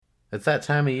It's that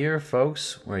time of year,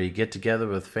 folks, where you get together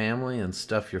with family and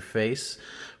stuff your face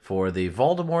for the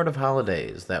Voldemort of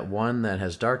holidays, that one that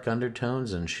has dark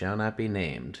undertones and shall not be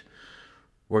named.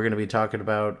 We're going to be talking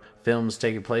about films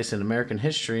taking place in American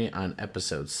history on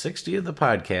episode 60 of the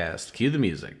podcast. Cue the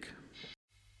music.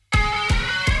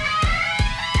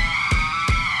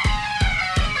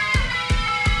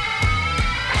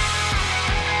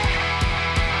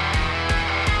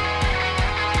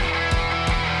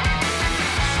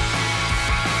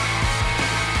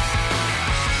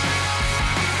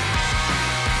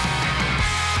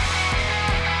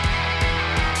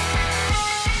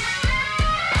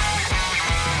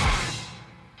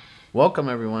 Welcome,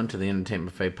 everyone, to the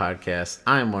Entertainment Buffet podcast.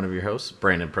 I'm one of your hosts,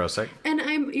 Brandon Prosek. And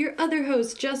I'm your other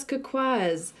host, Jessica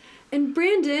Quaz. And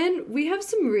Brandon, we have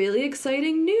some really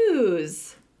exciting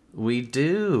news. We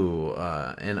do.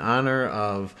 In honor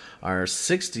of our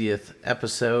 60th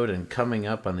episode and coming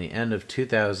up on the end of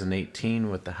 2018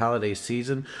 with the holiday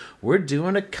season, we're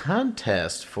doing a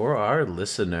contest for our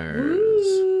listeners.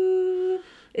 Ooh,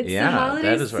 it's the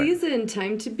holiday season. Right.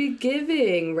 Time to be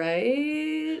giving,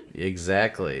 right?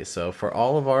 Exactly. So for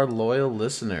all of our loyal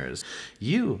listeners,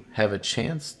 you have a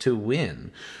chance to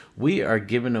win. We are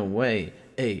giving away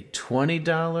a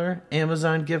 $20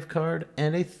 Amazon gift card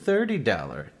and a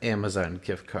 $30 Amazon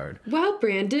gift card. Wow,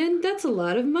 Brandon, that's a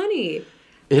lot of money.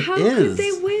 How could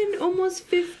they win almost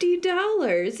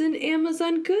 $50 in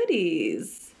Amazon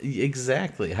goodies?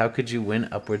 Exactly. How could you win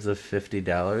upwards of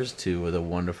 $50 to the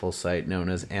wonderful site known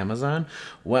as Amazon?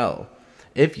 Well,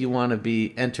 if you want to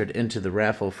be entered into the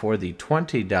raffle for the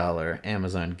 $20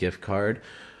 Amazon gift card,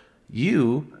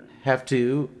 you have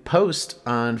to post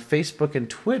on Facebook and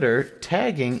Twitter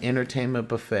tagging Entertainment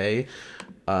Buffet,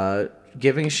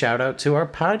 giving a shout out to our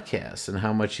podcast and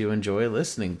how much you enjoy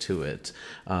listening to it.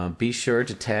 Be sure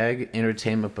to tag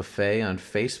Entertainment Buffet on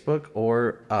Facebook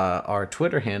or our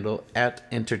Twitter handle at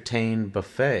Entertain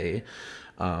Buffet.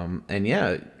 And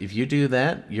yeah, if you do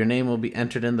that, your name will be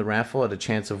entered in the raffle at a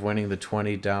chance of winning the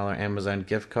 $20 Amazon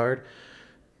gift card.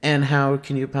 And how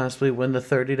can you possibly win the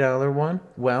 $30 one?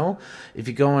 Well, if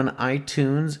you go on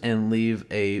iTunes and leave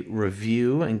a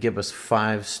review and give us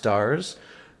 5 stars,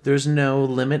 there's no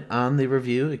limit on the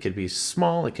review. It could be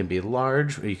small, it can be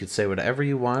large, or you could say whatever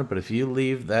you want. But if you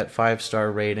leave that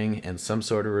 5-star rating and some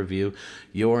sort of review,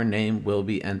 your name will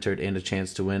be entered in a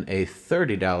chance to win a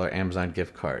 $30 Amazon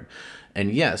gift card.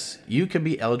 And yes, you can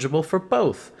be eligible for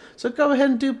both. So go ahead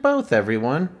and do both,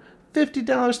 everyone.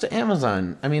 $50 to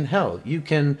Amazon. I mean, hell, you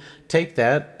can take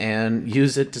that and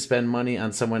use it to spend money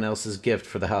on someone else's gift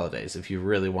for the holidays if you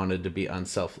really wanted to be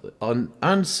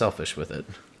unselfish with it.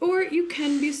 Or you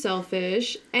can be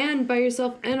selfish and buy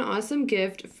yourself an awesome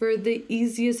gift for the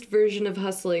easiest version of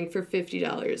hustling for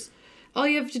 $50. All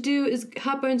you have to do is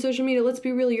hop on social media. Let's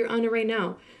be real, you're on it right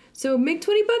now. So make $20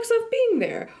 off being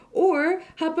there. Or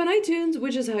hop on iTunes,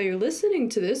 which is how you're listening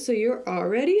to this, so you're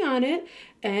already on it,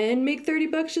 and make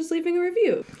 $30 just leaving a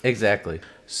review. Exactly.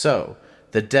 So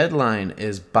the deadline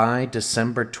is by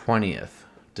December 20th.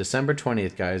 December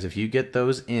 20th, guys. If you get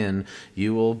those in,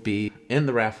 you will be in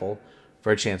the raffle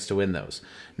for a chance to win those.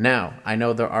 Now, I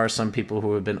know there are some people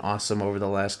who have been awesome over the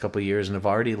last couple of years and have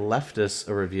already left us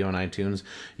a review on iTunes.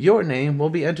 Your name will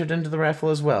be entered into the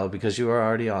raffle as well because you are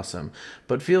already awesome.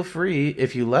 But feel free,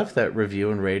 if you left that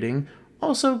review and rating,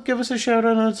 also give us a shout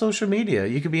out on social media.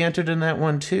 You could be entered in that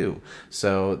one too.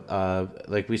 So,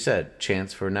 like we said,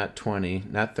 chance for not 20,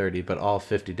 not 30, but all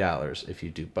 $50 if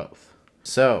you do both.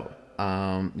 So,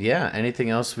 yeah, anything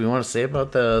else we want to say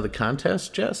about the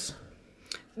contest, Jess?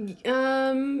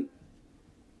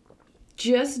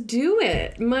 Just do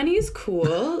it. Money's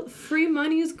cool. Free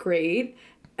money is great.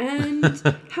 And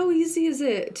how easy is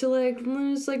it to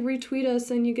just retweet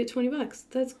us and you get $20?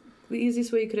 That's the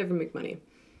easiest way you could ever make money.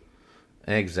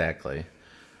 Exactly.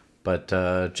 But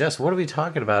Jess, what are we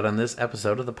talking about on this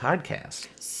episode of the podcast?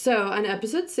 So on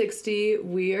episode 60,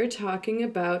 we are talking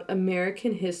about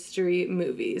American history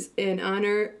movies in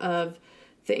honor of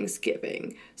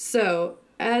Thanksgiving. So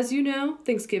as you know,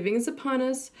 Thanksgiving is upon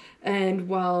us, and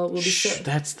while we'll be...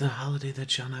 that's the holiday that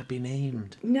shall not be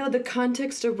named. No, the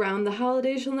context around the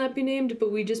holiday shall not be named,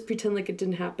 but we just pretend like it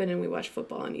didn't happen and we watch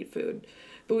football and eat food.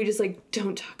 But we just,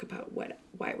 don't talk about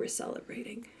why we're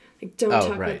celebrating. Don't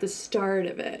talk about the start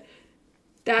of it.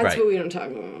 That's what we don't talk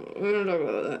about. We don't talk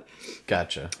about that.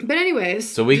 Gotcha. But anyways...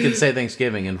 So we can say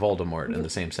Thanksgiving and Voldemort in the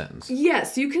same sentence.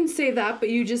 Yes, you can say that, but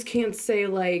you just can't say,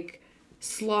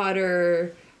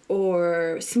 slaughter...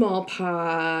 or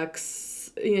smallpox,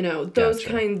 those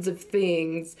kinds of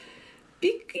things.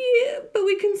 But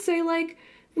we can say,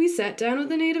 we sat down with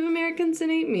the Native Americans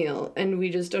and ate meal, and we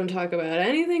just don't talk about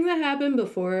anything that happened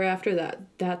before or after that.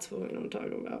 That's what we don't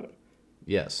talk about.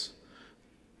 Yes.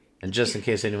 And just in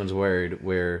case anyone's worried,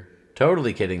 we're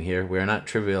totally kidding here. We're not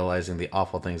trivializing the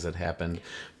awful things that happened,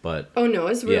 but Oh no,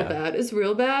 it's real yeah. bad. It's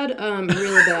real bad.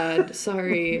 Real bad.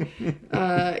 Sorry.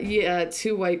 Yeah,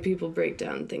 two white people break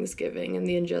down Thanksgiving and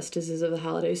the injustices of the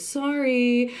holiday.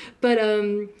 Sorry. But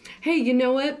hey, you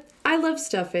know what? I love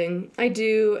stuffing. I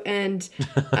do, and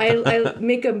I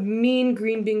make a mean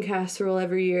green bean casserole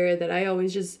every year that I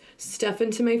always just stuff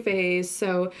into my face.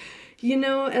 So, you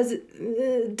know, as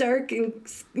dark and,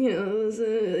 you know, as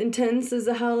intense as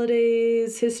the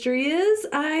holidays history is,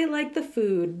 I like the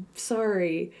food.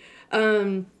 Sorry.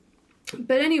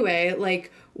 But anyway,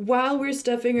 like, while we're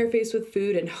stuffing our face with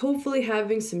food and hopefully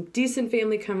having some decent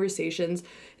family conversations,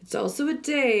 it's also a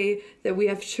day that we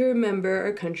have to remember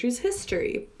our country's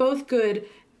history, both good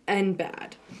and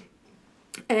bad.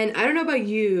 And I don't know about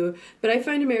you, but I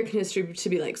find American history to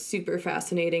be, like, super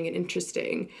fascinating and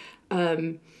interesting.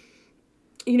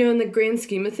 You know, in the grand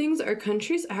scheme of things, our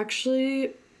country's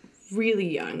actually really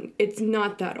young. It's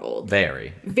not that old.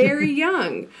 Very. Very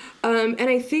young. And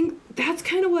I think that's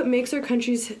kind of what makes our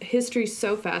country's history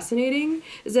so fascinating,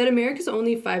 is that America's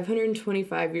only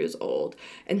 525 years old.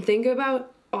 And think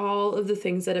about all of the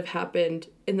things that have happened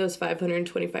in those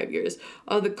 525 years,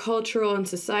 all the cultural and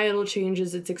societal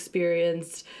changes it's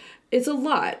experienced. It's a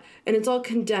lot, and it's all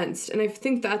condensed. And I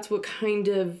think that's what kind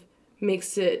of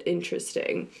makes it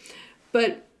interesting.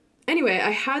 But anyway, I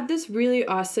had this really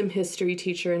awesome history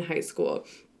teacher in high school.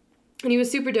 And he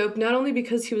was super dope, not only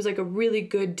because he was like a really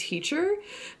good teacher,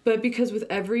 but because with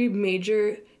every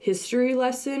major history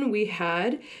lesson we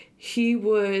had, he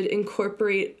would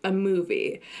incorporate a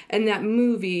movie. And that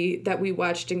movie that we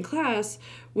watched in class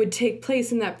would take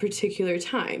place in that particular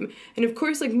time. And of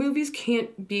course, like, movies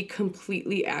can't be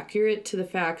completely accurate to the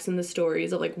facts and the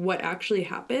stories of like what actually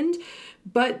happened,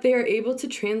 but they are able to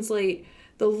translate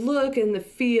the look and the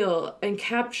feel and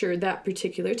capture that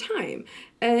particular time.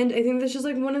 And I think that's just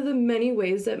like one of the many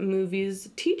ways that movies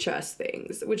teach us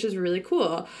things, which is really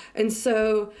cool. And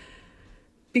so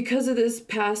because of this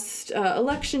past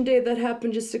election day that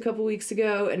happened just a couple weeks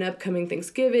ago and upcoming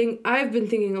Thanksgiving, I've been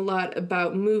thinking a lot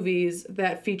about movies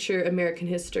that feature American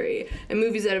history and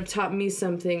movies that have taught me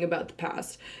something about the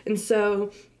past. And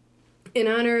so in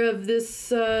honor of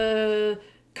this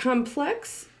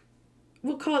complex,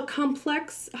 we'll call it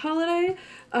complex holiday,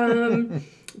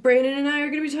 Brandon and I are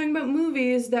going to be talking about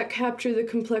movies that capture the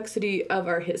complexity of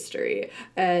our history.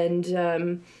 And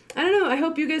I don't know, I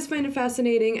hope you guys find it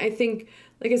fascinating. I think,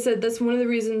 like I said, that's one of the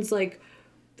reasons, like,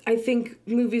 I think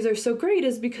movies are so great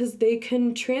is because they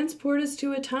can transport us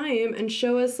to a time and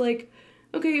show us, like,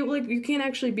 okay, well, like, you can't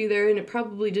actually be there and it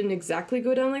probably didn't exactly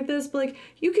go down like this, but, like,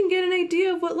 you can get an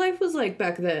idea of what life was like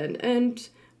back then. And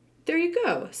there you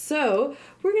go. So,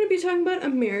 we're going to be talking about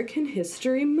American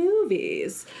history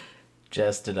movies.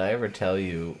 Jess, did I ever tell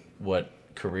you what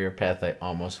career path I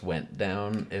almost went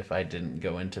down if I didn't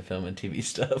go into film and TV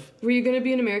stuff? Were you going to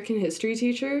be an American history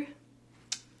teacher?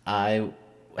 I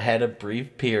had a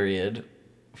brief period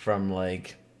from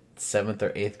like 7th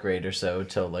or 8th grade or so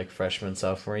till like freshman,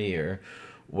 sophomore year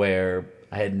where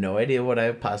I had no idea what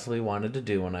I possibly wanted to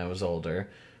do when I was older.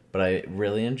 But I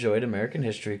really enjoyed American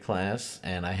history class,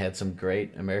 and I had some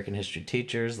great American history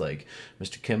teachers like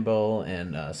Mr. Kimball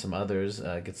and some others.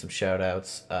 Get some shout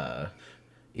outs.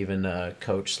 Even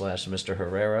Coach / Mr.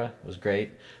 Herrera was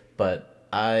great. But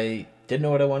I didn't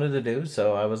know what I wanted to do,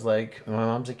 so I was like, my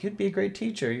mom's like, you'd be a great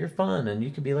teacher. You're fun, and you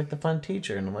could be like the fun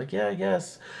teacher. And I'm like, yeah, I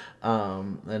guess.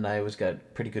 And I always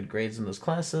got pretty good grades in those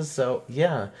classes. So,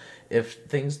 yeah, if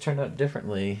things turned out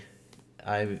differently,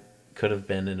 I could have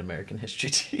been an American history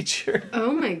teacher.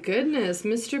 Oh my goodness,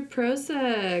 Mr.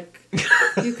 Prosek.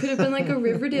 You could have been like a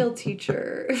Riverdale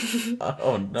teacher.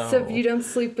 Oh no. So you don't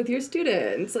sleep with your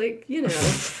students. Like, you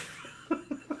know.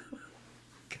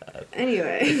 God.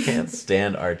 Anyway. I can't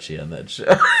stand Archie on that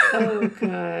show. Oh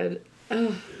God.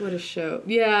 Oh, what a show.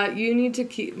 Yeah, you need to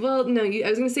keep, well, no, I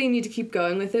was going to say you need to keep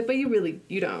going with it, but you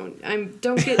don't. I'm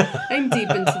deep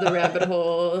into the rabbit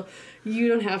hole. You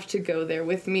don't have to go there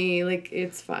with me. Like,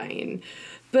 it's fine.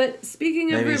 But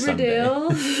speaking of Maybe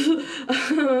Riverdale,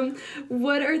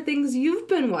 what are things you've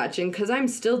been watching? Because I'm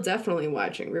still definitely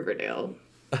watching Riverdale.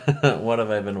 What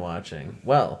have I been watching?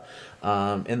 Well,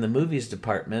 in the movies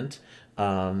department,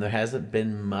 there hasn't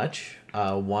been much.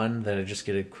 One that I just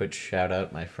get a quick shout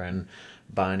out, my friend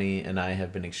Bonnie and I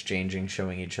have been exchanging,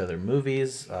 showing each other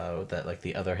movies that like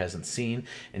the other hasn't seen,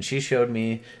 and she showed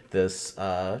me this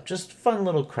just fun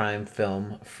little crime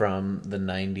film from the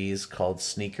 '90s called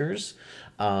Sneakers.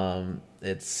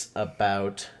 It's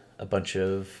about a bunch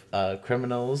of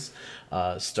criminals,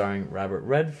 starring Robert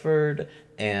Redford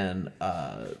and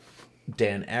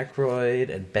Dan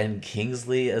Aykroyd and Ben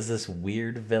Kingsley as this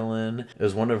weird villain. It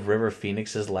was one of River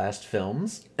Phoenix's last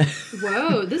films.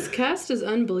 Whoa, this cast is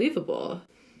unbelievable.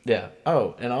 Yeah.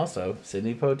 Oh, and also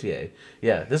Sidney Poitier.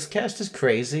 Yeah, this cast is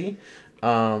crazy.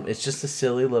 It's just a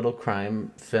silly little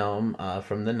crime film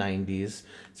from the '90s.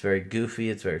 It's very goofy.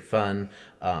 It's very fun.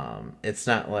 It's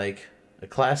not like a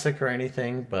classic or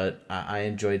anything, but I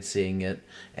enjoyed seeing it,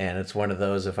 and it's one of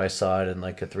those. If I saw it in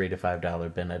like a $3 to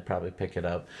 $5 bin, I'd probably pick it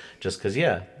up, just because.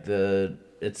 Yeah,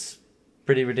 it's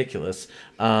pretty ridiculous.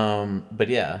 But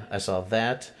yeah, I saw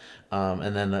that.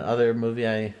 And then the other movie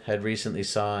I had recently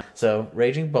saw, so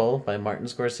Raging Bull by Martin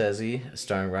Scorsese,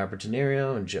 starring Robert De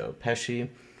Niro and Joe Pesci.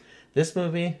 This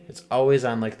movie, it's always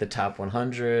on like the top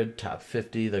 100, top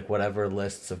 50, like whatever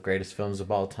lists of greatest films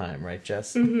of all time, right,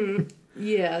 Jess? Mm-hmm.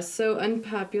 Yeah, so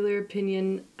unpopular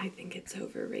opinion, I think it's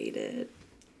overrated.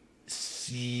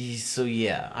 So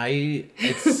yeah,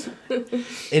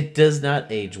 it does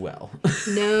not age well.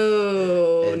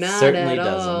 No, It not certainly at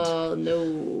doesn't. all.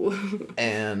 No.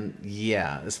 And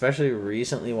yeah, especially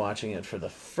recently watching it for the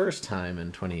first time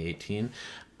in 2018,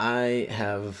 I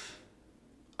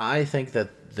think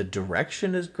that the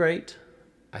direction is great.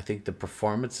 I think the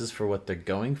performances for what they're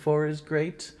going for is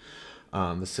great.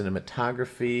 The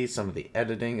cinematography, some of the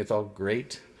editing, it's all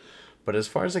great. But as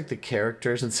far as like the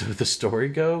characters and some of the story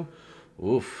go,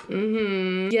 oof.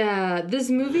 Mm-hmm. Yeah, this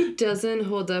movie doesn't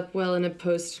hold up well in a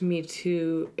post Me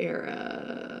Too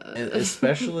era. And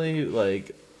especially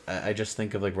like I just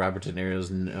think of like Robert De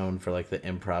Niro's known for like the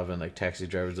improv and like Taxi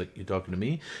Driver's like, you talking to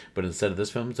me, but instead of this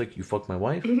film it's like, you fuck my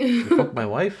wife, you fuck my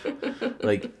wife,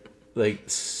 like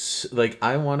like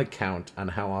I want to count on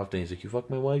how often he's like, you fuck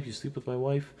my wife, you sleep with my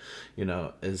wife,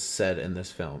 is said in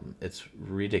this film. It's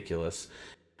ridiculous.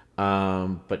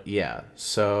 But yeah,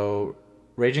 so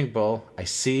Raging Bull, I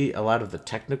see a lot of the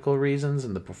technical reasons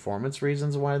and the performance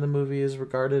reasons why the movie is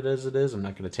regarded as it is. I'm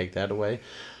not going to take that away.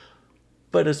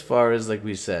 But as far as, like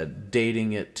we said,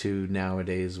 dating it to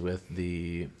nowadays with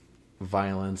the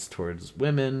violence towards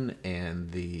women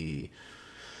and the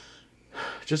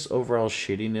just overall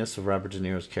shittiness of Robert De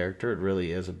Niro's character, it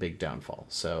really is a big downfall.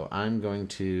 So I'm going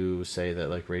to say that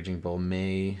like Raging Bull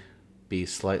may be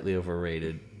slightly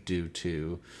overrated due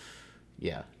to,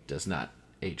 yeah, does not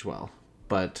age well.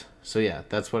 But so yeah,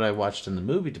 that's what I watched in the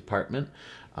movie department.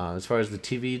 As far as the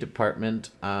TV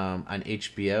department, on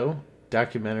HBO,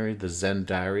 documentary The Zen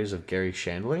Diaries of Gary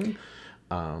Shandling.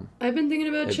 I've been thinking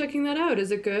about checking that out.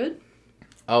 Is it good?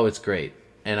 Oh, it's great.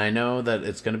 And I know that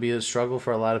it's going to be a struggle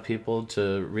for a lot of people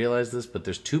to realize this, but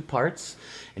there's 2 parts,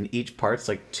 and each part's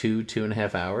like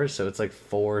 2.5 hours. So it's like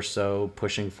 4, so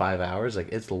pushing 5 hours. Like,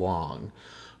 it's long,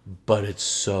 but it's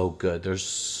so good. There's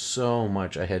so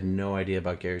much I had no idea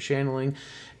about Gary Shandling.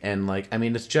 And like, I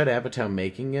mean, it's Judd Apatow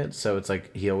making it, so it's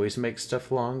like he always makes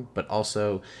stuff long, but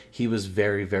also he was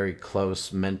very, very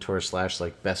close mentor /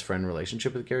 like best friend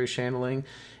relationship with Gary Shandling.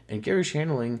 And Gary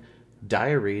Shandling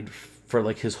diaried for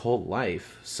like his whole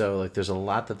life. So like there's a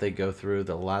lot that they go through,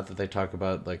 a lot that they talk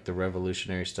about, like the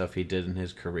revolutionary stuff he did in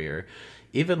his career.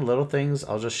 Even little things,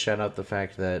 I'll just shout out the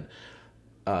fact that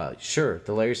sure,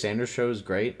 the Larry Sanders Show is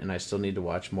great, and I still need to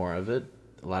watch more of it.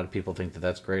 A lot of people think that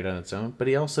that's great on its own, but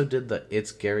he also did the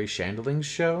It's Gary Shandling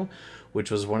Show, which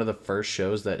was one of the first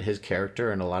shows that his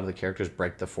character and a lot of the characters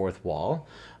break the fourth wall.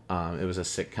 It was a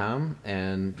sitcom,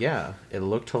 and yeah, it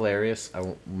looked hilarious.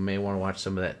 I may want to watch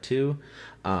some of that too.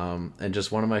 And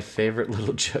just one of my favorite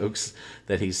little jokes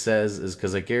that he says is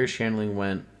because like Gary Shandling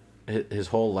went his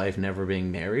whole life never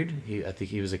being married. I think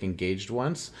he was like engaged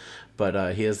once,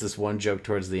 but he has this one joke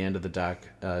towards the end of the doc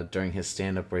during his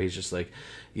stand-up where he's just like,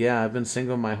 yeah, I've been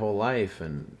single my whole life,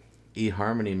 and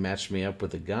eHarmony matched me up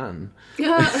with a gun.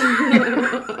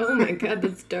 Oh my god,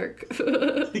 that's dark.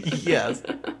 Yes,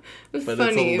 but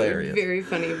funny, it's hilarious. Very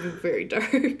funny, but very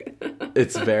dark.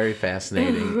 It's very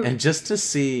fascinating, and just to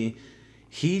see,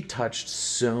 he touched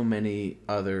so many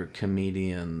other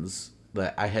comedians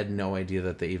that I had no idea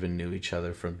that they even knew each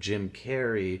other, from Jim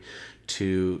Carrey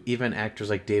to even actors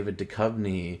like David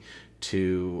Duchovny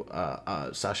to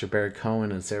Sacha Baron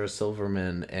Cohen and Sarah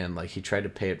Silverman, and like he tried to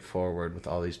pay it forward with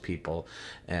all these people,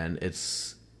 and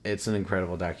it's an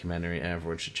incredible documentary, and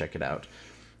everyone should check it out.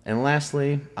 And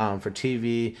lastly, for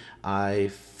TV, I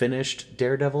finished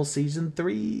Daredevil season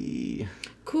 3.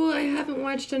 Cool. I haven't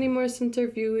watched any more since our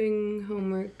viewing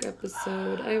homework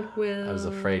episode. I will. I was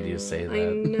afraid you'd say that. I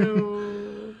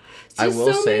know. It's I just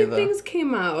will so say, many though- things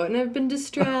came out, and I've been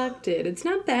distracted. It's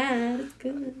not bad. It's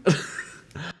good.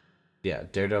 Yeah,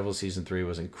 Daredevil season 3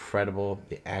 was incredible.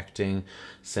 The acting,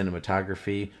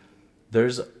 cinematography.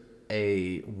 There's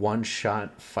a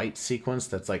one-shot fight sequence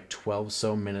that's like 12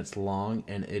 so minutes long,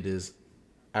 and it is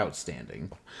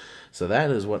outstanding. So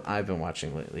that is what I've been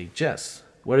watching lately. Jess,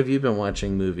 what have you been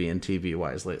watching movie and TV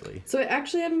wise lately? So I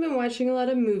actually haven't been watching a lot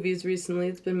of movies recently.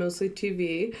 It's been mostly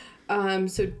TV.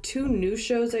 So 2 new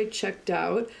shows I checked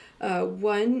out.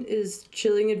 One is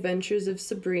Chilling Adventures of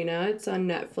Sabrina. It's on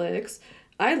Netflix.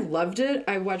 I loved it.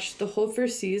 I watched the whole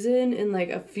first season in like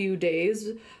a few days.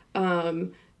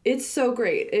 It's so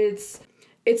great. It's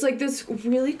like this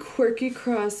really quirky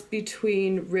cross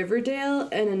between Riverdale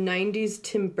and a 90s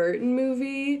Tim Burton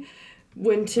movie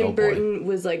when Tim Burton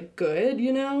was like good,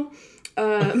 you know?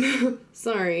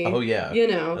 Sorry. Oh, yeah. You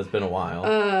know. It's been a while.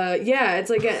 Yeah, it's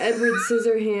like an Edward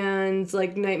Scissorhands,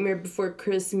 like Nightmare Before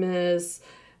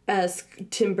Christmas-esque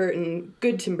Tim Burton,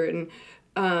 good Tim Burton,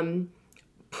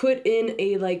 put in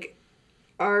a like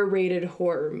R-rated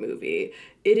horror movie.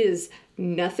 It is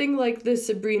nothing like the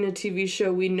Sabrina TV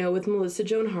show we know with Melissa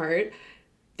Joan Hart.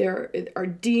 There are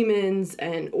demons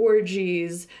and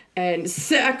orgies and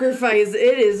sacrifice.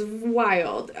 It is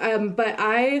wild. But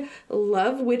I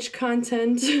love witch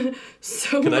content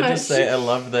so Can much. I just say, I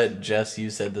love that, Jess, you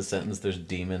said the sentence, there's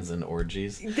demons and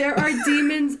orgies. There are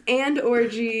demons and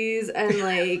orgies, and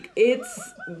like,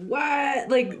 it's what?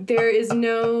 Like, there is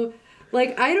no.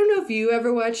 Like, I don't know if you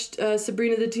ever watched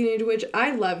Sabrina the Teenage Witch.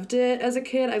 I loved it as a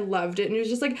kid. I loved it. And it was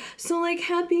just, like, so, like,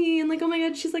 happy. And, like, oh, my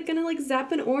God, she's, like, gonna, like,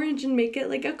 zap an orange and make it,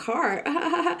 like, a car.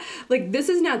 Like, this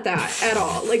is not that at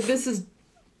all. Like, this is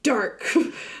dark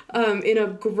in a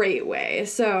great way.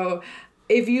 So,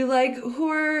 if you like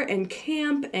horror and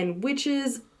camp and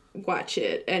witches, watch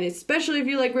it. And especially if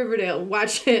you like Riverdale,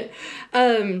 watch it.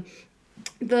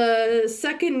 The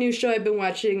second new show I've been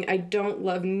watching, I don't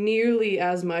love nearly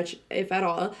as much, if at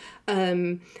all.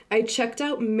 I checked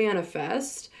out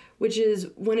Manifest, which is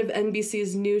one of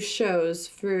NBC's new shows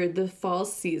for the fall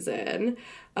season.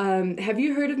 Have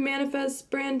you heard of Manifest,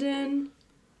 Brandon?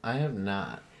 I have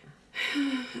not.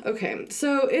 Okay,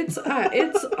 so it's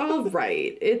all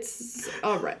right. It's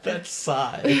all right. That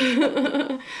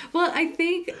sigh. Well, I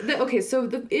think that, okay, so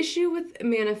the issue with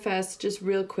Manifest, just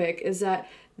real quick, is that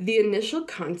the initial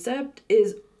concept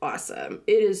is awesome.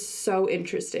 It is so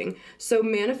interesting. So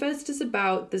Manifest is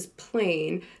about this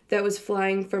plane that was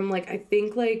flying from, like, I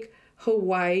think, like,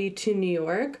 Hawaii to New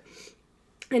York.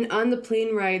 And on the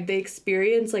plane ride, they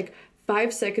experience, like,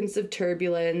 5 seconds of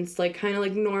turbulence, like, kind of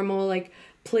like normal, like,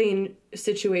 plane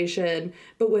situation.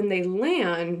 But when they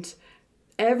land,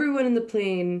 everyone in the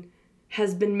plane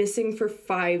has been missing for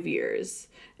 5 years.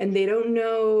 And they don't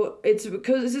know, it's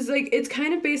because it's like, it's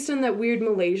kind of based on that weird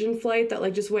Malaysian flight that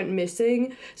like just went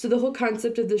missing. So the whole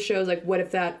concept of the show is like, what if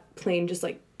that plane just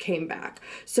like came back?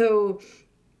 So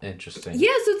Interesting. yeah,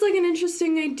 so it's like an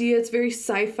interesting idea. It's very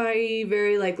sci-fi,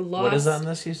 very like lost. What is on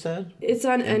this, you said? It's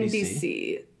on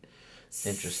NBC? NBC.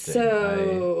 Interesting.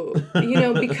 So, you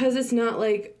know, because it's not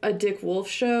like a Dick Wolf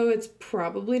show, it's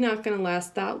probably not going to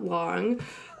last that long.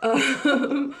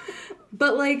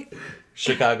 But like...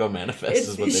 Chicago Manifest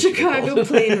is what they Chicago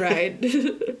plane ride.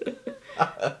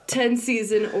 10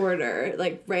 season order,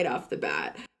 like right off the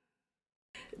bat.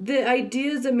 The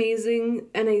idea is amazing,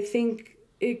 and I think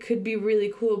it could be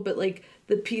really cool, but like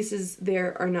the pieces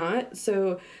there are not.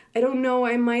 So I don't know,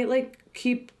 I might like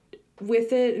keep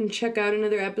with it and check out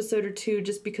another episode or two,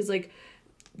 just because like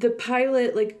the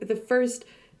pilot, like the first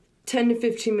 10 to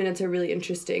 15 minutes are really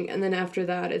interesting, and then after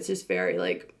that it's just very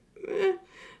like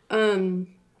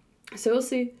so we'll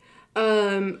see.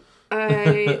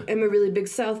 I am a really big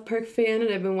South Park fan,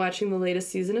 and I've been watching the latest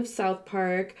season of South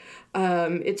Park.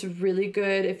 It's really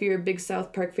good. If you're a big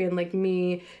South Park fan like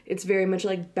me, it's very much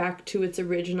like back to its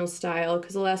original style,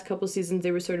 because the last couple seasons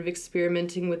they were sort of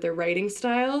experimenting with their writing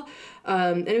style.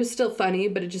 And it was still funny,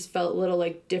 but it just felt a little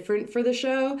like different for the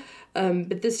show.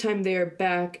 But this time they are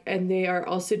back, and they are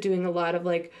also doing a lot of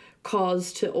like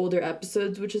calls to older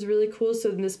episodes, which is really cool. So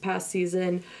in this past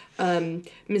season,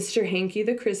 Mr. Hanky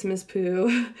the Christmas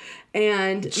Pooh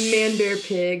and Man Bear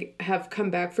Pig have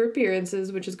come back for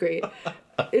appearances, which is great.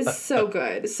 It's so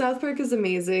good. South Park is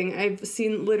amazing. I've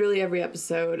seen literally every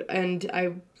episode, and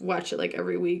I watch it like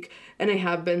every week, and I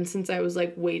have been since I was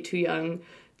like way too young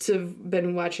to have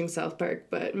been watching South Park,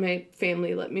 but my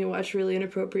family let me watch really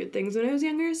inappropriate things when I was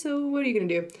younger, so what are you gonna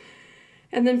do?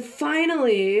 And then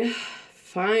finally,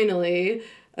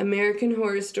 American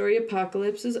Horror Story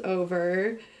Apocalypse is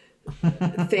over.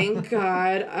 Thank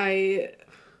God. I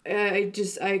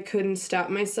couldn't stop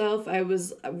myself. I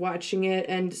was watching it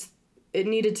and it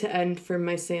needed to end for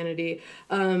my sanity.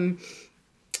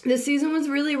 This season was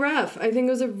really rough. I think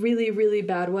it was a really, really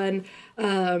bad one.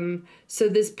 So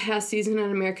this past season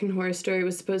on American Horror Story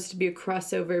was supposed to be a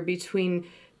crossover between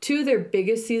two of their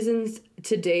biggest seasons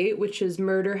to date, which is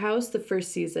Murder House, the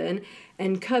first season,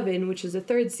 and Coven, which is the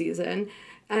third season.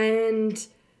 And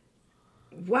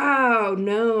wow,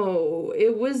 no,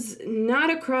 it was not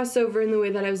a crossover in the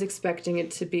way that I was expecting it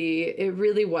to be. It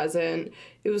really wasn't.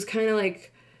 It was kind of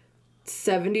like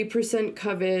 70%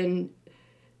 Coven,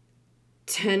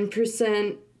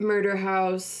 10% Murder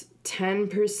House,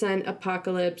 10%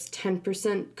 Apocalypse,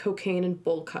 10% cocaine and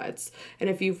bowl cuts. And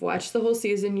if you've watched the whole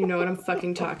season, you know what I'm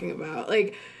fucking talking about.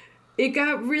 Like, it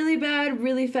got really bad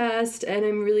really fast, and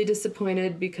I'm really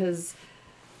disappointed because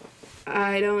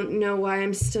I don't know why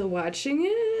I'm still watching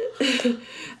it.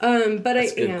 But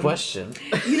That's I a good am. question.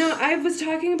 I was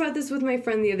talking about this with my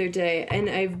friend the other day, and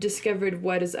I've discovered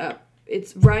what is up.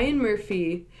 It's Ryan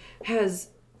Murphy has,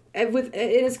 it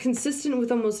is consistent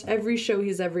with almost every show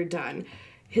he's ever done.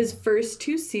 His first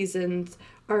two seasons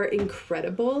are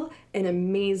incredible and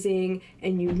amazing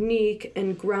and unique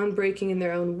and groundbreaking in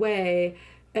their own way.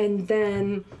 And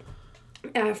then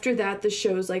after that, the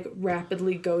shows like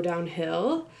rapidly go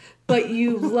downhill. But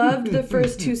you loved the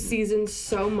first two seasons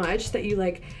so much that you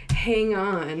like hang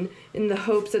on in the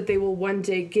hopes that they will one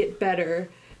day get better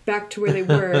back to where they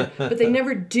were. But they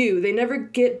never do. They never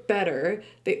get better.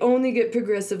 They only get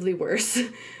progressively worse.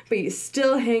 But you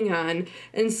still hang on.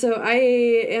 And so I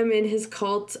am in his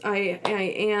cult. I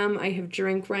have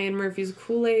drank Ryan Murphy's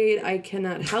Kool-Aid. I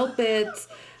cannot help it.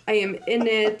 I am in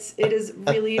it. It is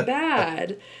really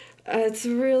bad. It's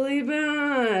really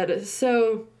bad.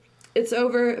 So it's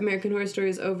over. American Horror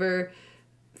Story is over.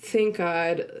 Thank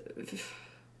God.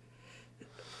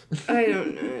 I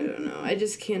don't know. I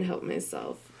just can't help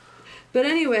myself. But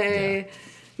anyway,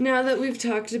 now that we've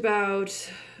talked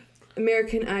about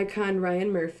American icon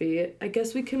Ryan Murphy, I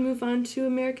guess we can move on to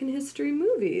American history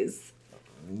movies.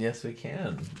 Yes, we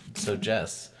can. So,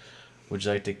 Jess, would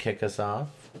you like to kick us off?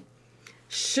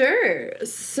 Sure.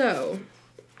 So,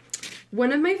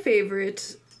 one of my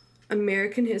favorite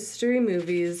American history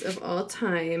movies of all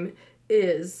time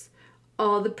is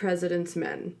All the President's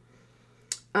Men.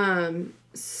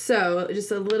 So,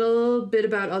 just a little bit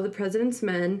about All the President's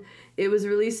Men. It was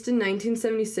released in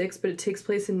 1976, but it takes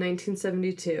place in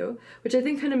 1972, which I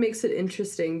think kind of makes it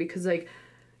interesting because, like,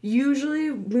 usually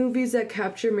movies that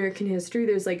capture American history,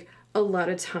 there's, like, a lot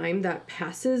of time that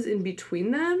passes in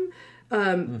between them.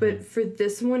 But for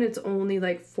this one, it's only,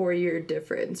 like, 4-year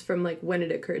difference from, like, when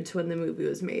it occurred to when the movie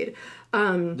was made.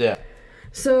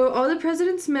 So, All the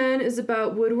President's Men is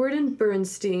about Woodward and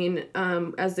Bernstein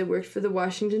as they worked for the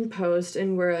Washington Post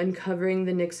and were uncovering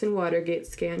the Nixon Watergate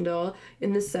scandal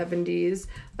in the 70s.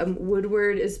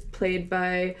 Woodward is played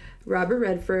by Robert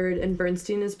Redford and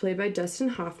Bernstein is played by Dustin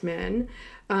Hoffman.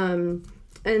 And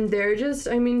they're just,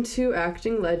 two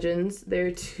acting legends.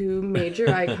 They're two major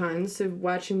icons, so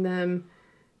watching them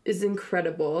is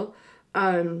incredible.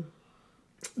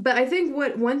 But I think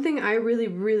one thing I really,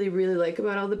 really, really like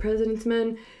about All the President's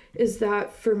Men is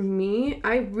that for me,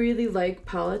 I really like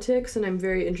politics and I'm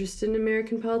very interested in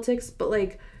American politics. But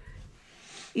like,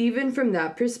 even from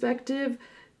that perspective,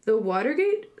 the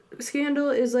Watergate scandal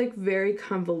is like very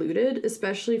convoluted,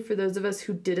 especially for those of us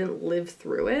who didn't live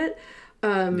through it.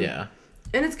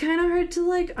 And it's kind of hard to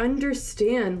like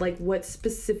understand like what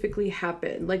specifically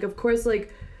happened. Like, of course,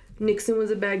 like, Nixon was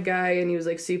a bad guy and he was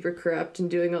like super corrupt and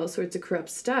doing all sorts of corrupt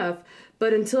stuff.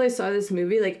 But until I saw this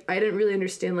movie, like, I didn't really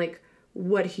understand like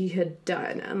what he had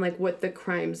done and like what the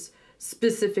crimes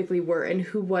specifically were and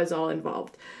who was all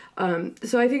involved.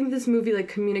 So I think this movie like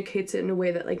communicates it in a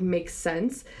way that like makes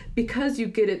sense because you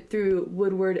get it through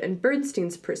Woodward and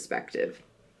Bernstein's perspective.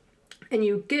 And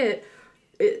you get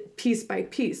it piece by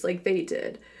piece like they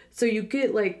did. So you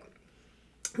get like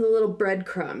the little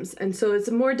breadcrumbs, and so it's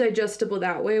more digestible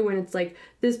that way when it's like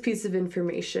this piece of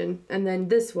information and then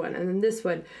this one and then this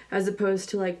one, as opposed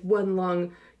to like one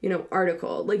long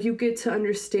article. Like, you get to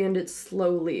understand it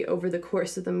slowly over the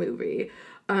course of the movie.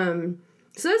 So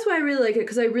that's why I really like it,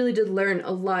 because I really did learn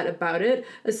a lot about it,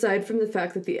 aside from the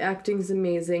fact that the acting's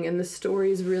amazing and the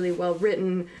story's really well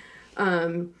written.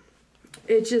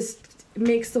 It just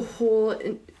makes the whole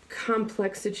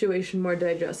complex situation more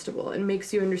digestible and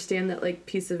makes you understand that like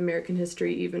piece of American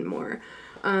history even more.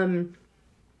 And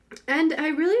I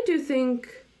really do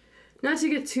think, not to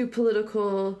get too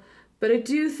political, but I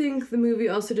do think the movie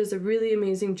also does a really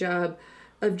amazing job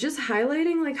of just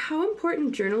highlighting like how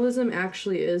important journalism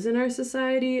actually is in our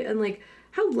society and like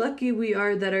how lucky we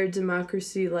are that our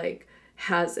democracy like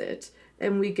has it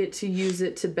and we get to use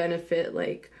it to benefit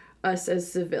like us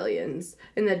as civilians,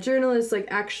 and that journalists like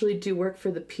actually do work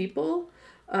for the people.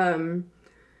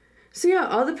 So yeah,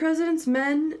 All the President's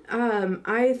Men,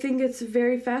 I think it's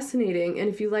very fascinating. And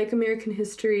if you like American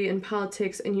history and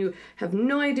politics and you have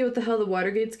no idea what the hell the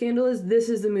Watergate scandal is, this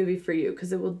is the movie for you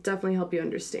because it will definitely help you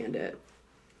understand it.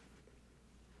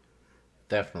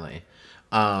 Definitely.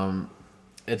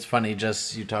 It's funny,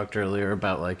 just you talked earlier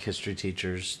about like history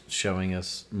teachers showing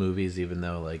us movies, even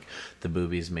though like the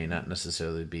movies may not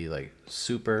necessarily be like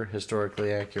super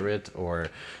historically accurate, or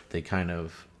they kind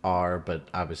of are, but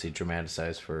obviously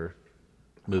dramatized for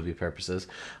movie purposes.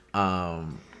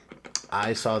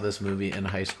 I saw this movie in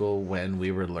high school when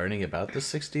we were learning about the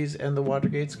 60s and the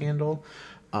Watergate scandal.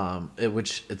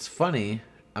 Which it's funny.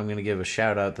 I'm going to give a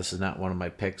shout out. This is not one of my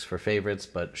picks for favorites,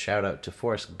 but shout out to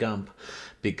Forrest Gump,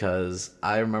 because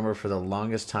I remember for the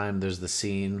longest time there's the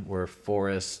scene where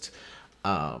Forrest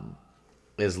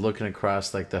is looking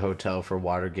across like the hotel for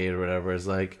Watergate or whatever, is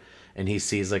like, and he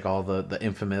sees like all the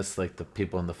infamous like the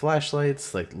people in the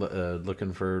flashlights like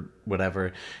looking for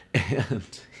whatever,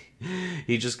 and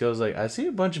he just goes like, I see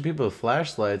a bunch of people with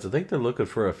flashlights, I think they're looking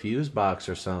for a fuse box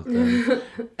or something.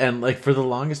 And like for the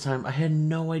longest time I had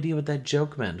no idea what that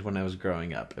joke meant when I was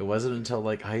growing up. It wasn't until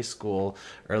like high school,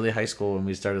 early high school, when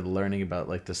we started learning about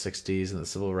like the 60s and the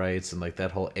civil rights and like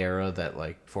that whole era that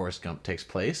like Forrest Gump takes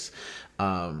place,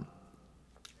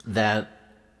 that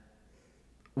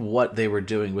what they were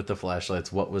doing with the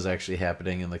flashlights, what was actually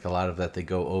happening, and like a lot of that they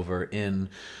go over in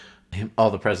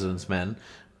All the President's Men.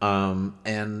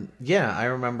 And yeah, I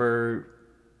remember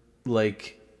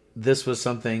like this was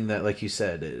something that, like you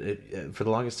said, it for the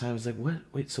longest time it's like, what?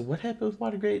 Wait, so what happened with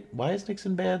Watergate? Why is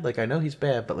Nixon bad? Like I know he's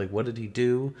bad, but like what did he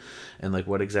do, and like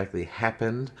what exactly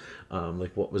happened?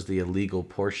 Like what was the illegal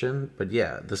portion? But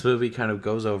yeah, this movie kind of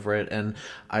goes over it, and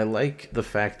I like the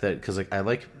fact that, because like I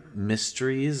like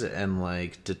mysteries and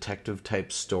like detective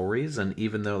type stories, and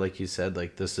even though like you said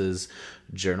like this is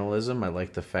journalism, I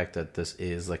like the fact that this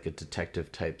is like a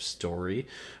detective type story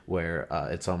where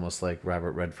it's almost like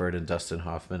Robert Redford and Dustin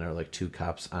Hoffman are like two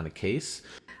cops on a case.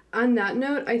 On that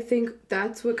note, I think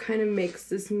that's what kind of makes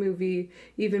this movie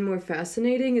even more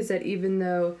fascinating, is that even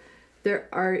though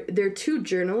they're two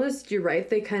journalists, you're right,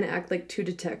 they kind of act like two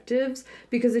detectives,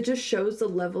 because it just shows the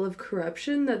level of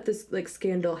corruption that this like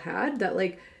scandal had, that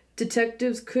like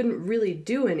detectives couldn't really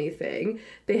do anything.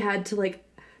 They had to like,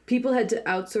 people had to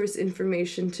outsource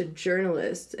information to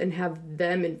journalists and have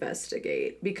them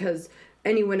investigate, because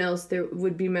anyone else there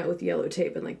would be met with yellow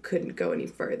tape and like couldn't go any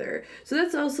further. So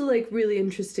that's also like really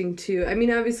interesting too. I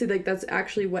mean, obviously like that's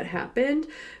actually what happened,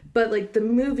 but like the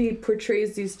movie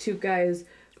portrays these two guys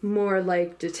more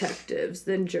like detectives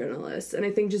than journalists. And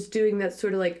I think just doing that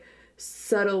sort of like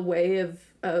subtle way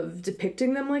of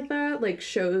depicting them like that like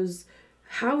shows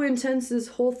how intense this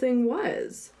whole thing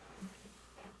was.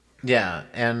 Yeah,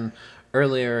 and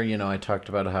earlier, you know, I talked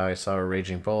about how I saw a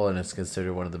Raging Bull and it's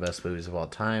considered one of the best movies of all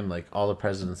time. Like All the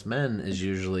President's Men is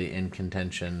usually in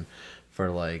contention for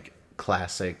like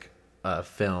classic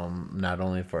film, not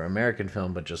only for American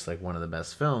film, but just like one of the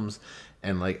best films.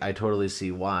 And like I totally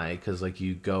see why, because like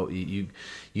you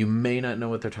may not know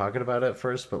what they're talking about at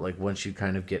first, but like once you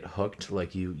kind of get hooked,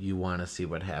 like you want to see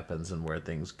what happens and where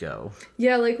things go.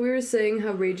 Yeah, like we were saying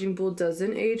how Raging Bull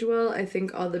doesn't age well, I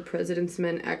think All the President's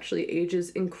Men actually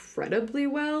ages incredibly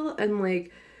well, and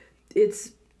like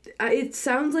it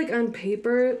sounds like on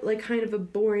paper like kind of a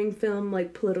boring film,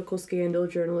 like political scandal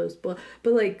journalist, but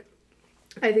like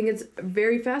I think it's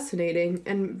very fascinating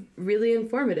and really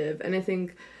informative, and I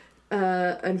think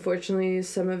unfortunately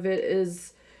some of it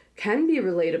can be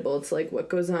relatable to like what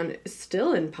goes on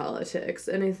still in politics,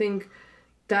 and I think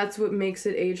that's what makes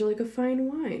it age like a fine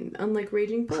wine, unlike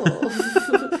Raging Bull.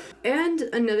 And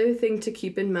another thing to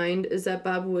keep in mind is that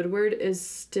Bob Woodward is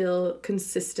still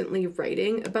consistently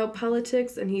writing about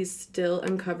politics, and he's still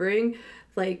uncovering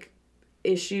like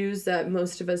issues that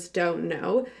most of us don't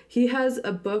know. He has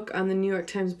a book on the New York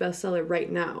Times bestseller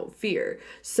right now, Fear.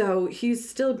 So he's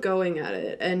still going at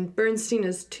it. And Bernstein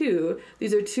is too.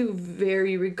 These are two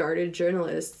very regarded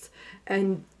journalists.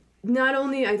 And not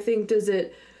only, I think, does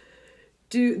it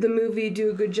do the movie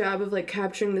do a good job of like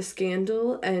capturing the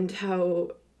scandal and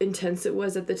how intense it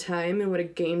was at the time and what a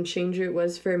game changer it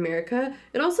was for America,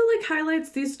 it also like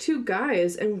highlights these two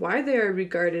guys and why they are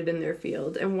regarded in their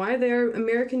field and why they're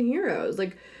American heroes.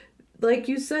 Like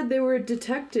you said, they were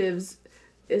detectives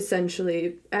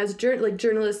essentially, as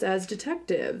journalists as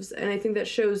detectives, and I think that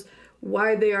shows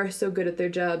why they are so good at their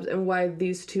jobs and why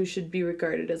these two should be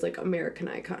regarded as like American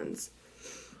icons.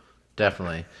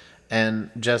 Definitely.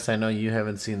 And Jess, I know you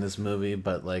haven't seen this movie,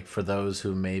 but like for those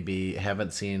who maybe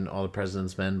haven't seen All the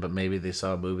President's Men, but maybe they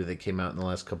saw a movie that came out in the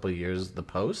last couple of years, The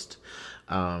Post.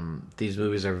 These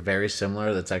movies are very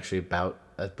similar. That's actually about,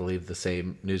 I believe, the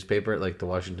same newspaper, like the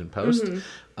Washington Post.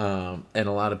 And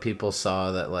a lot of people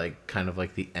saw that like kind of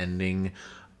like the ending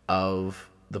of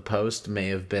The Post may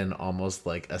have been almost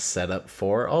like a setup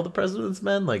for All the President's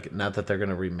Men. Like, not that they're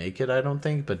gonna remake it, I don't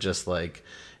think, but just like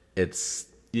it's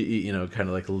you know, kind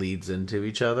of like leads into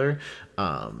each other.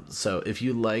 So if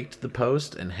you liked The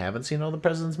Post and haven't seen All the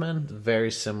President's Men,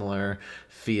 very similar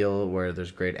feel where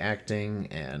there's great acting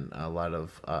and a lot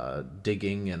of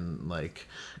digging and like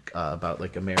about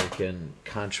like American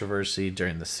controversy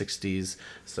during the 60s.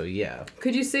 So yeah.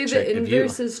 Could you say Check the if you-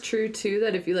 inverse is true too?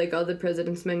 That if you like All the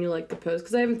President's Men, you like The Post?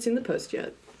 Because I haven't seen The Post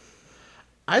yet.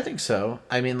 I think so.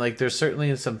 I mean, like, there's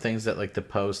certainly some things that like The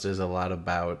Post is a lot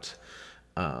about,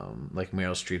 like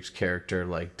Meryl Streep's character,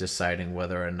 like deciding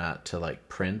whether or not to like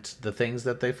print the things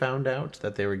that they found out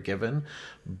that they were given,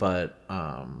 but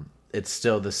it's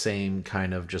still the same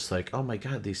kind of just like, oh my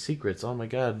god, these secrets, oh my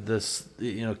god, this,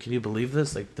 you know, can you believe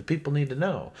this? Like, the people need to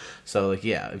know. So like,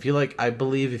 yeah, if you like, I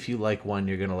believe if you like one,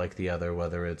 you're gonna like the other,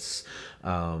 whether it's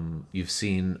you've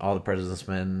seen All the President's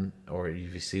Men or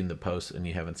you've seen The Post and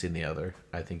you haven't seen the other.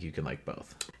 I think you can like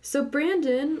both. So,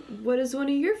 Brandon, what is one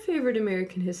of your favorite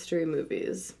American history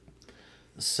movies?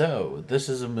 So this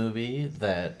is a movie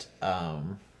that,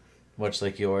 much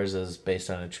like yours, is based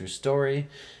on a true story,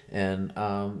 and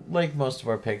like most of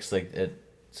our picks, like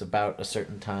it's about a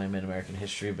certain time in American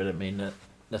history, but it may not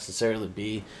necessarily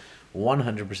be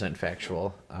 100%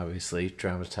 factual. Obviously,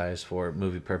 dramatized for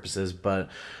movie purposes, but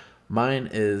mine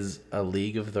is A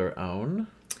League of Their Own.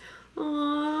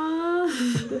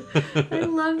 Aww, I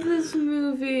love this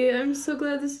movie. I'm so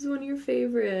glad this is one of your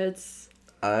favorites.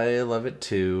 I love it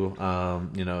too.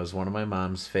 You know, it's one of my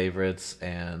mom's favorites,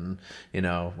 and you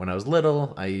know, when I was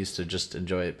little, I used to just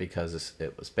enjoy it because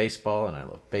it was baseball, and I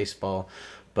love baseball.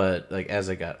 But like as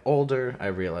I got older, I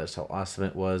realized how awesome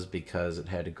it was because it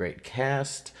had a great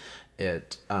cast.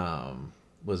 It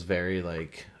was very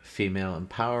like female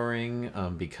empowering,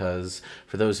 because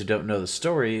for those who don't know the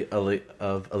story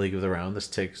of A League of Their Own, this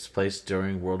takes place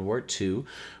during World War II,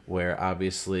 where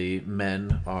obviously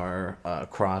men are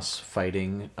cross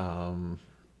fighting,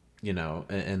 you know,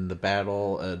 in the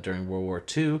battle during World War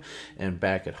II, and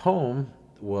back at home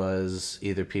was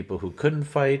either people who couldn't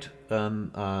fight,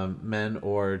 men,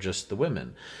 or just the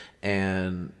women.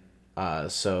 And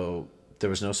so there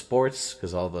was no sports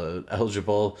because all the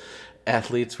eligible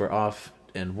athletes were off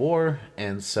in war,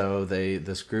 and so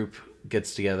this group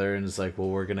gets together and is like, well,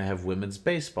 we're gonna have women's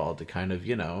baseball to kind of,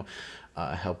 you know,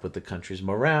 help with the country's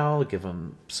morale, give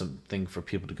them something for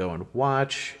people to go and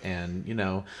watch, and you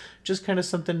know, just kind of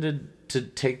something to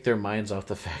take their minds off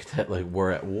the fact that like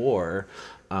we're at war.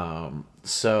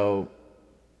 So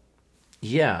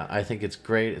yeah, I think it's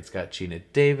great. It's got Gina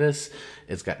Davis,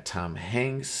 it's got Tom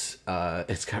Hanks,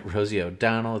 it's got Rosie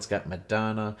O'Donnell, it's got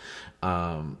Madonna,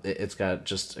 it's got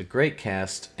just a great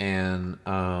cast, and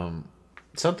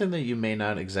something that you may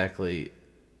not exactly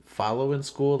follow in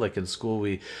school. Like in school,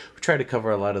 we try to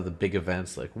cover a lot of the big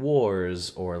events like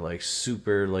wars or like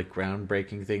super like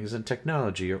groundbreaking things in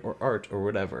technology or art or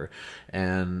whatever,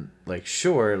 and like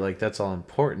sure, like that's all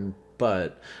important,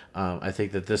 but I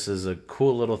think that this is a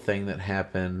cool little thing that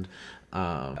happened.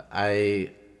 I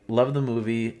love the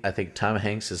movie. I think Tom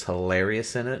Hanks is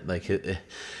hilarious in it. Like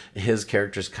his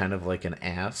character's kind of like an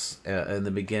ass in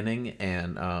the beginning,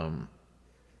 and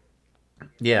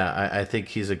yeah, I think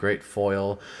he's a great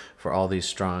foil for all these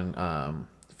strong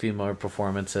female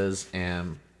performances.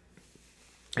 And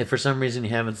if for some reason you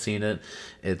haven't seen it,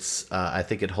 it's I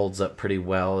think it holds up pretty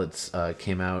well. It's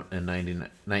came out in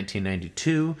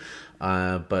 1992,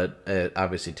 but it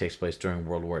obviously takes place during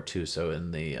World War II, so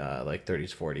in the like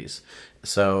 30s, 40s.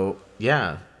 So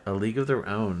yeah, A League of Their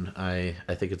Own. I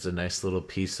think it's a nice little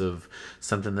piece of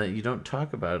something that you don't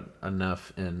talk about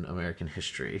enough in American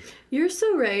history. You're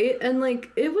so right. And like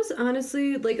it was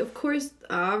honestly like of course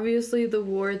obviously the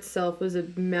war itself was a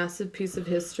massive piece of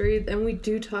history and we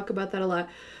do talk about that a lot.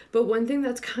 But one thing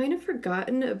that's kind of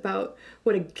forgotten about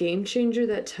what a game changer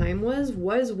that time was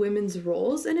women's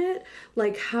roles in it.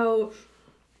 Like how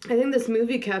I think this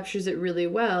movie captures it really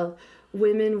well.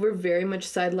 Women were very much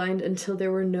sidelined until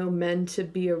there were no men to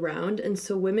be around, and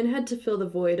so women had to fill the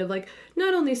void of like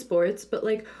not only sports but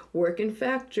like work in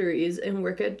factories and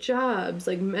work at jobs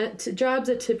like jobs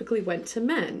that typically went to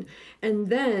men. And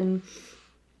then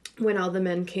when all the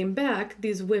men came back,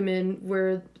 these women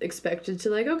were expected to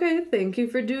like, okay, thank you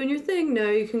for doing your thing. Now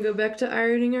you can go back to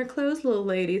ironing your clothes, little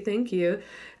lady. Thank you.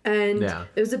 And Yeah.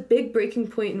 it was a big breaking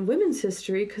point in women's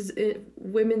history because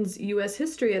women's U.S.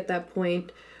 history at that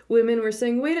point, women were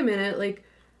saying, wait a minute, like,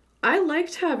 I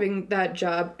liked having that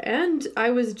job and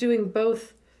I was doing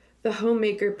both the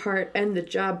homemaker part and the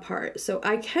job part. So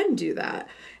I can do that.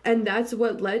 And that's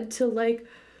what led to like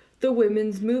the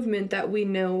women's movement that we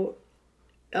know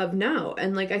of now.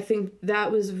 And like I think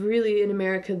that was really in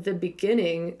America the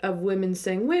beginning of women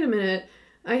saying, wait a minute,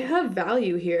 I have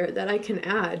value here that I can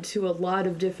add to a lot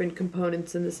of different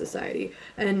components in the society.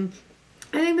 And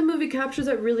I think the movie captures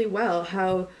that really well,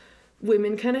 how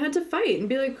women kind of had to fight and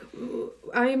be like,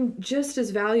 I'm just as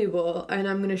valuable and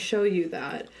I'm going to show you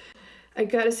that. I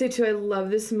gotta say too, I love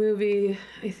this movie.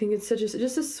 I think it's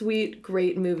just a sweet,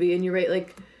 great movie. And you're right,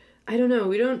 like, I don't know,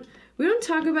 we don't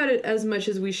talk about it as much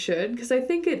as we should because I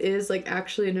think it is like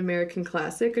actually an American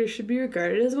classic or should be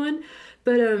regarded as one.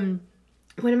 But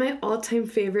one of my all-time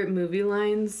favorite movie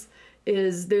lines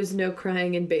is "There's no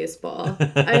crying in baseball."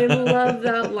 I love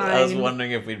that line. I was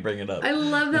wondering if we'd bring it up. I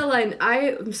love that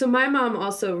line. So my mom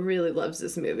also really loves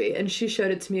this movie, and she showed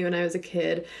it to me when I was a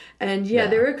kid. And yeah,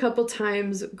 there were a couple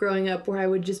times growing up where I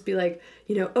would just be like,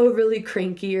 you know, overly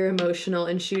cranky or emotional,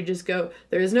 and she would just go,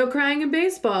 "There's no crying in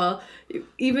baseball,"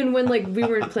 even when like we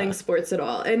weren't playing sports at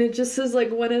all. And it just is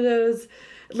like one of those,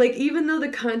 like even though the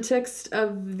context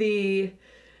of the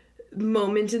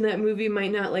moment in that movie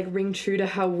might not like ring true to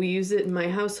how we use it in my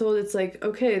household, it's like,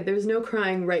 okay, there's no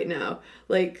crying right now,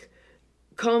 like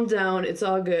calm down, it's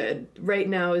all good, right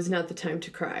now is not the time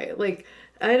to cry. Like,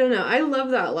 I don't know, I love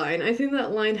that line. I think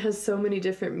that line has so many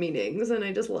different meanings and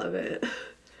I just love it.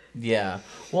 Yeah.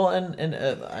 Well, and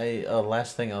I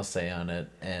last thing I'll say on it,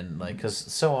 and like, because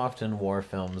so often war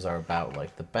films are about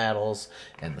like the battles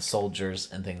and the soldiers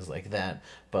and things like that.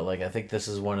 But like, I think this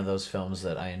is one of those films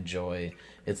that I enjoy.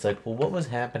 It's like, well, what was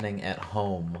happening at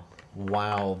home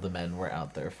while the men were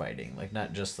out there fighting? Like,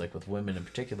 not just like with women in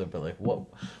particular, but like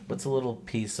what's a little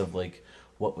piece of like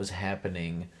what was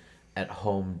happening at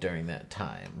home during that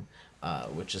time.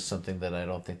 Which is something that I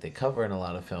don't think they cover in a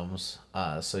lot of films.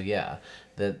 So yeah,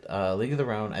 that League of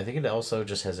Their Own, I think it also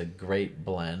just has a great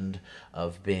blend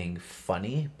of being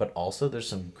funny, but also there's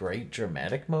some great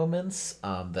dramatic moments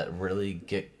that really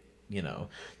get, you know,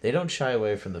 they don't shy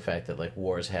away from the fact that like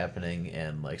war is happening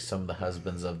and like some of the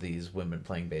husbands of these women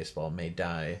playing baseball may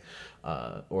die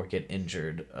or get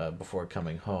injured before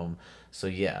coming home. So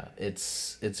yeah,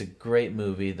 it's a great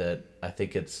movie that I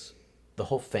think it's the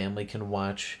whole family can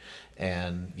watch,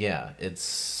 and yeah,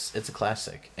 it's a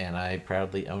classic and I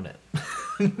proudly own it.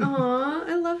 Aw,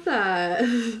 I love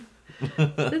that.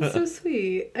 That's so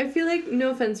sweet. I feel like,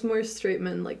 no offense, more straight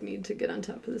men like need to get on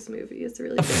top of this movie. It's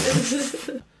really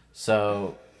good.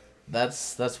 So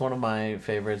that's one of my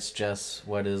favorites. Jess,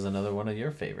 what is another one of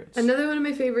your favorites? Another one of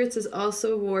my favorites is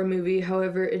also a war movie.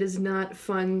 However, it is not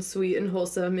fun, sweet, and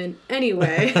wholesome in any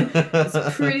way.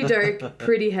 It's pretty dark,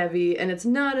 pretty heavy, and it's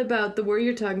not about the war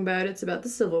you're talking about. It's about the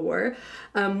Civil War.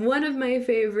 One of my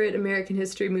favorite American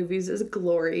history movies is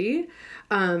Glory.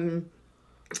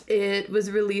 It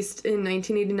was released in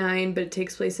 1989, but it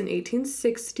takes place in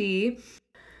 1860.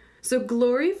 So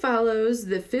Glory follows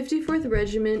the 54th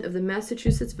Regiment of the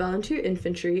Massachusetts Volunteer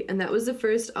Infantry, and that was the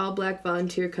first all-black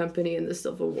volunteer company in the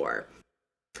Civil War.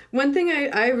 One thing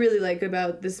I really like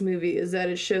about this movie is that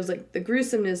it shows like the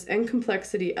gruesomeness and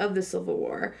complexity of the Civil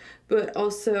War, but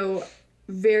also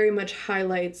very much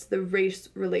highlights the race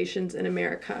relations in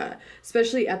America,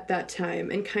 especially at that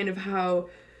time, and kind of how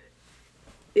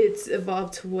it's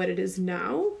evolved to what it is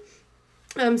now.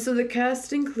 So the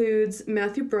cast includes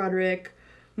Matthew Broderick,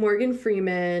 Morgan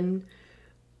Freeman,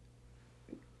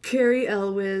 Carrie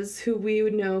Elwes, who we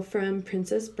would know from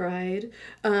Princess Bride,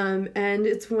 and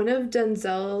it's one of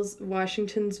Denzel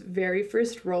Washington's very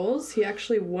first roles. He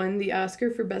actually won the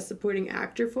Oscar for Best Supporting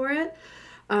Actor for it.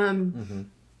 And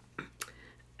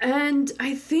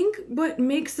I think what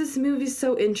makes this movie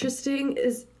so interesting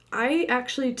is I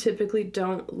actually typically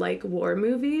don't like war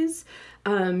movies,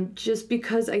 just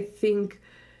because I think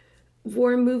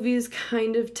war movies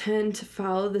kind of tend to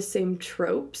follow the same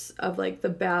tropes of like the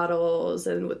battles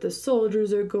and what the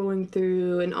soldiers are going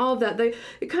through and all of that.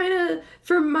 It kind of,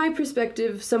 from my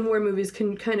perspective, some war movies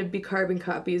can kind of be carbon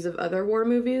copies of other war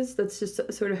movies. That's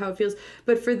just sort of how it feels.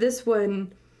 But for this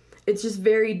one, it's just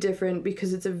very different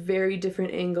because it's a very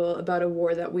different angle about a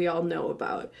war that we all know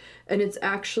about. And it's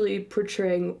actually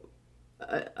portraying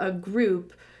a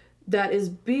group that is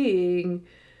being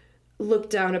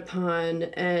looked down upon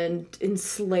and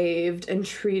enslaved and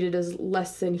treated as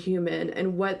less than human,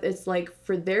 and what it's like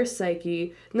for their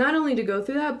psyche not only to go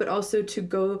through that but also to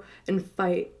go and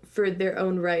fight for their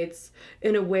own rights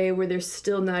in a way where they're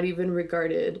still not even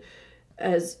regarded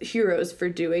as heroes for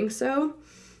doing so.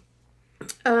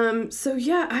 So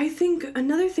yeah, I think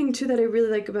another thing too that I really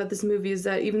like about this movie is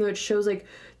that even though it shows like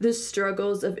the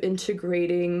struggles of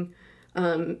integrating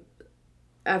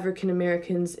African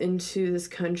Americans into this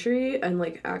country and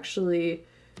like actually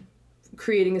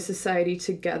creating a society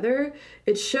together,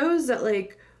 it shows that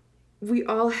like we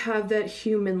all have that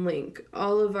human link.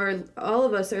 All of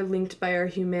us are linked by our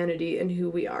humanity and who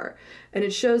we are. And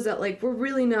it shows that like we're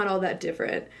really not all that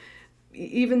different.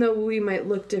 Even though we might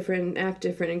look different and act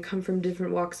different and come from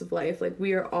different walks of life, like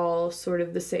we are all sort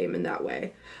of the same in that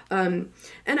way. And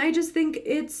I just think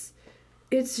it's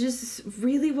just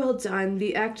really well done.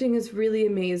 The acting is really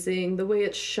amazing. The way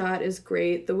it's shot is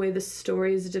great. The way the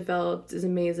story is developed is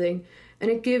amazing.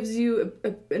 And it gives you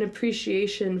an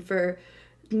appreciation for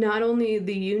not only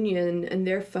the Union and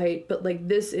their fight, but like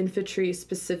this infantry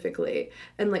specifically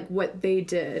and like what they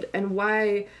did and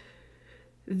why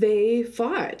they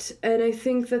fought. And I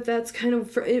think that that's kind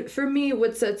of for me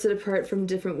what sets it apart from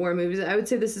different war movies. I would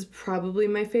say this is probably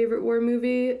my favorite war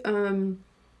movie,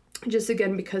 just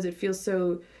again because it feels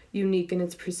so unique in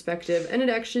its perspective, and it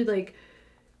actually like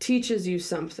teaches you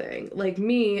something. Like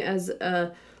me as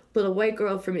a little white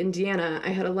girl from Indiana, I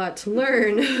had a lot to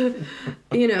learn.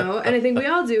 And I think we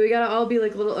all do. We gotta all be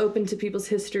like a little open to people's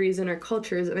histories and our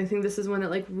cultures, and I think this is one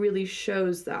that like really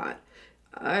shows that.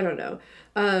 I don't know.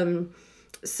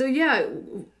 So yeah,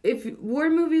 if war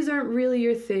movies aren't really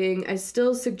your thing, I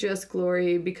still suggest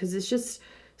Glory because it's just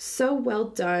so well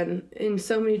done in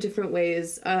so many different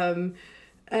ways. And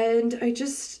I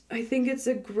think it's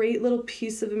a great little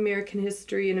piece of American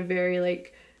history in a very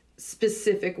like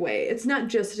specific way. It's not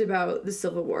just about the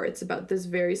Civil War, it's about this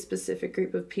very specific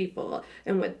group of people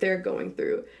and what they're going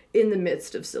through in the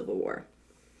midst of Civil War.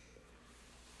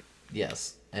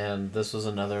 Yes. And this was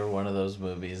another one of those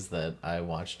movies that I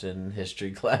watched in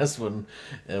history class when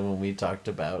we talked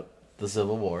about the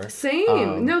Civil War.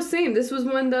 Same. Same. This was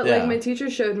one that like my teacher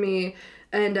showed me,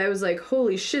 and I was like,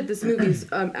 holy shit, this movie's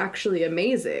actually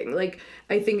amazing. Like,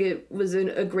 I think it was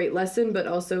a great lesson, but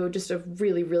also just a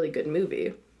really, really good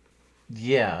movie.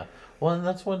 Yeah. Well, and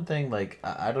that's one thing, like,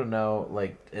 I don't know,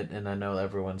 like, and I know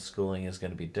everyone's schooling is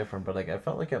going to be different, but, like, I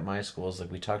felt like at my schools,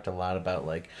 like, we talked a lot about,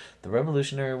 like, the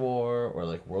Revolutionary War, or,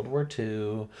 like, World War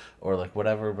II, or, like,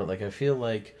 whatever, but, like, I feel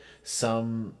like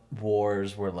some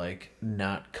wars were, like,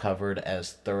 not covered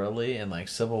as thoroughly, and, like,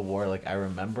 Civil War, like, I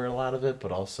remember a lot of it,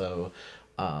 but also,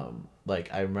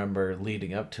 like, I remember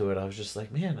leading up to it, I was just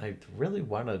like, man, I really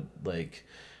want to, like...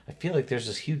 I feel like there's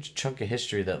this huge chunk of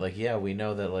history that, like, yeah, we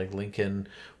know that, like, Lincoln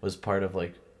was part of,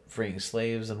 like, freeing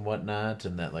slaves and whatnot,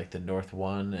 and that, like, the North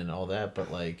won and all that,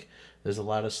 but, like, there's a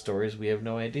lot of stories we have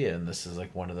no idea, and this is,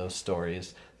 like, one of those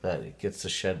stories that gets to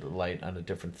shed light on a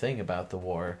different thing about the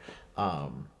war.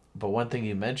 But one thing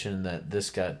you mentioned, that this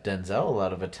got Denzel a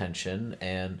lot of attention,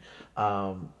 and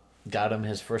got him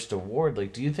his first award.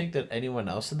 Like, do you think that anyone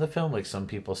else in the film, like some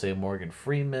people say Morgan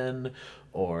Freeman,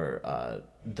 or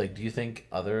like, do you think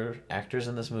other actors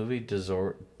in this movie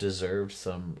deserve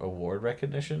some award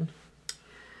recognition?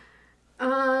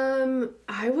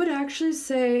 I would actually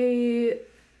say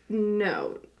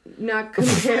no. Not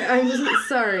compare. I'm just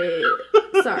sorry,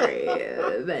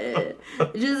 but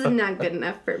just not good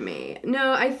enough for me.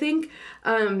 No, I think.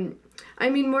 I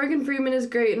mean, Morgan Freeman is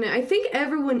great, and I think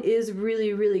everyone is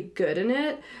really, really good in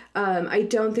it. I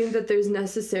don't think that there's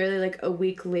necessarily, like, a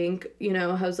weak link,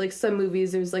 how, like, some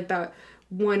movies, there's, like, that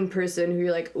one person who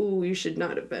you're like, ooh, you should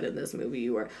not have been in this movie,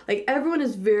 you were. Like, everyone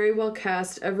is very well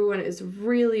cast, everyone is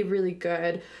really, really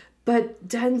good, but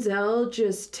Denzel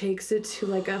just takes it to,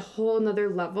 like, a whole nother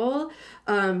level.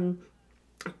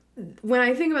 When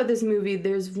I think about this movie,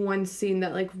 there's one scene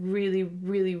that, like, really,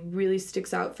 really, really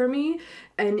sticks out for me,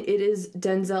 and it is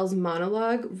Denzel's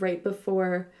monologue right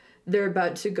before they're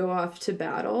about to go off to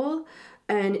battle,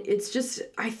 and it's just,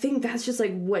 I think that's just,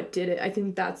 like, what did it. I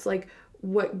think that's, like,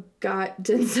 what got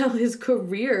Denzel his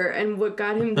career, and what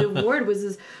got him the award was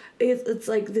this, it's,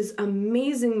 like, this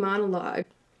amazing monologue.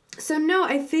 So, no,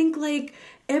 I think, like,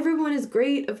 everyone is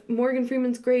great. Morgan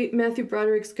Freeman's great. Matthew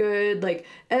Broderick's good. Like,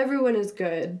 everyone is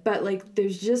good. But, like,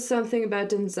 there's just something about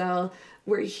Denzel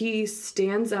where he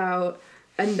stands out,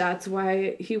 and that's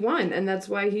why he won, and that's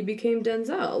why he became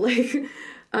Denzel. Like,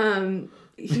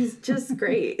 he's just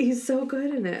great. He's so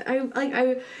good in it.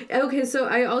 Okay, so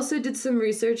I also did some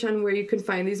research on where you can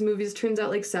find these movies. Turns out,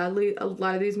 like, sadly, a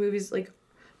lot of these movies, like,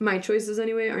 my choices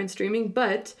anyway, aren't streaming,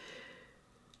 but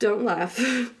Don't laugh.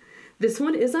 This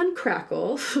one is on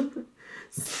Crackle.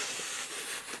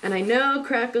 And I know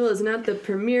Crackle is not the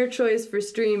premier choice for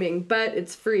streaming, but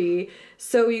it's free.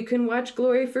 So you can watch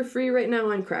Glory for free right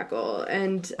now on Crackle.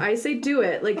 And I say do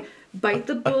it. Like, bite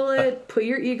the bullet, put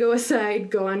your ego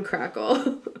aside, go on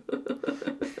Crackle.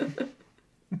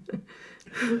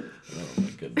 Oh my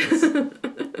goodness.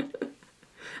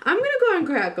 I'm going to go on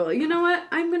Crackle. You know what?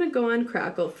 I'm going to go on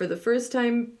Crackle for the first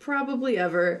time probably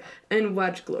ever and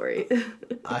watch Glory.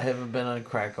 I haven't been on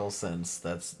Crackle since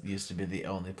that's used to be the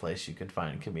only place you could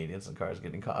find comedians in cars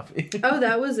getting coffee. Oh,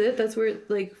 that was it? That's where it,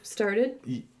 like,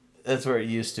 started? That's where it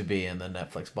used to be, and then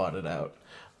Netflix bought it out.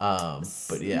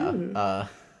 But yeah.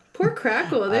 Poor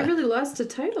Crackle. They really lost a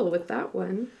title with that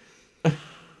one.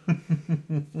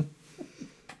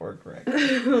 Poor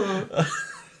Crackle.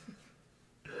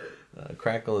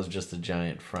 Crackle is just a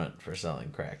giant front for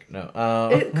selling crack. No.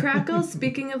 Crackle,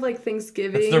 speaking of like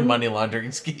Thanksgiving. It's their money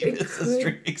laundering scheme. It's a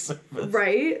streaming service.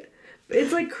 Right?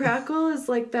 It's like Crackle is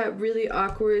like that really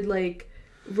awkward like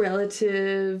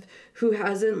relative who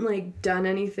hasn't like done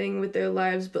anything with their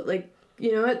lives, but like,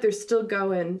 you know what? They're still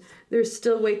going. They're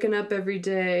still waking up every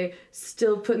day,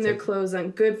 still putting their clothes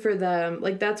on. Good for them.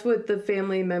 Like that's what the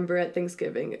family member at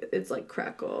Thanksgiving, it's like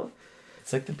Crackle.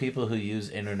 It's like the people who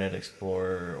use Internet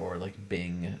Explorer or like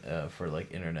Bing for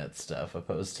like internet stuff,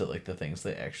 opposed to like the things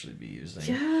they actually be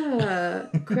using. Yeah,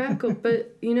 Crackle.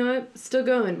 But you know what? Still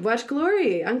going. Watch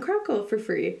Glory on Crackle for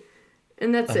free.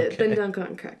 And that's it. Then don't go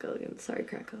on Crackle again. Sorry,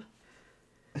 Crackle.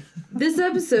 This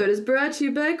episode is brought to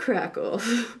you by Crackle.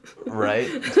 Right?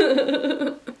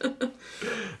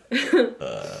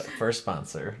 First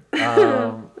sponsor.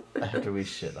 After we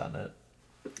shit on it.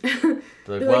 They're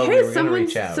like, well, hey, we were going to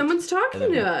reach out. someone's talking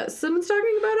to us. Someone's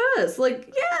talking about us.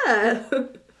 Like, yeah.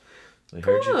 We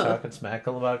heard you talking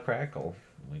smackle about Crackle.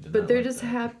 But they're just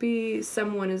happy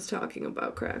someone is talking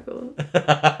about Crackle.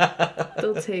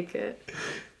 They'll take it.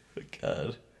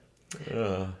 God.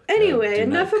 Anyway, God,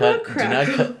 enough about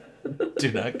Crackle.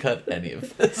 Do not cut any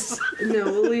of this. No,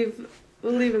 we'll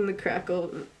leave in the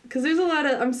Crackle. Because there's a lot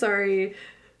of, I'm sorry,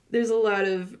 there's a lot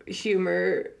of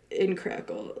humor in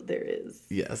Crackle. There is.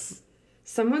 Yes.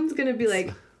 Someone's going to be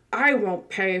like, I won't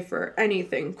pay for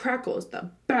anything. Crackle is the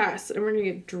best. And we're going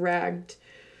to get dragged.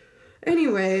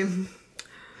 Anyway.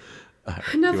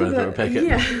 Enough about it.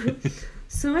 Yeah.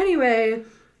 So anyway,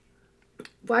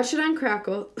 watch it on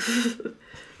Crackle.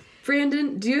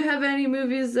 Brandon, do you have any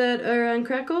movies that are on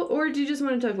Crackle, or do you just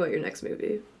want to talk about your next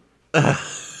movie?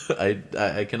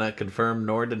 I cannot confirm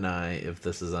nor deny if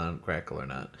this is on Crackle or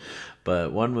not.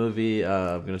 But one movie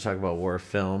I'm going to talk about war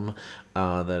film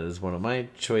that is one of my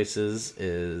choices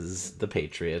is The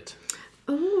Patriot.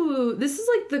 Oh, this is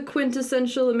like the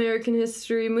quintessential American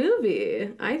history movie,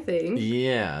 I think.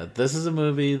 Yeah, this is a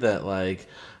movie that, like,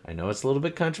 I know it's a little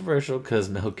bit controversial because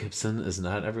Mel Gibson is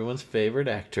not everyone's favorite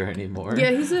actor anymore.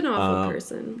 Yeah, he's an awful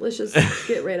person. Let's just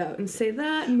get right out and say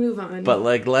that and move on. But,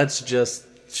 like, let's just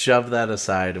shove that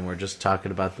aside and we're just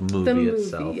talking about the movie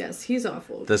itself. Yes, he's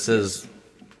awful. This is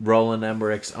Roland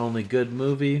Emmerich's only good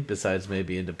movie, besides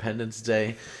maybe Independence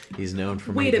Day. He's known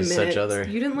for making such other...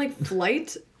 You didn't like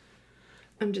Flight?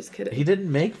 I'm just kidding. He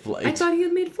didn't make Flight. I thought he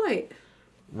had made Flight.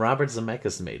 Robert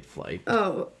Zemeckis made Flight.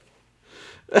 Oh.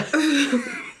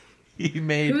 He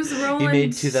made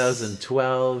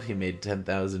 2012. He made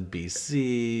 10,000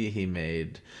 BC. He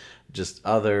made just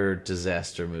other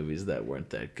disaster movies that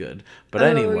weren't that good. But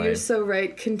anyway, you're so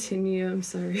right. Continue. I'm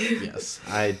sorry. Yes,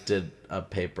 I did a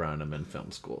paper on him in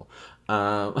film school.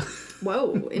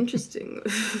 Whoa, interesting.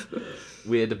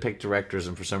 We had to pick directors,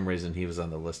 and for some reason he was on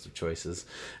the list of choices.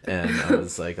 And I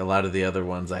was like, a lot of the other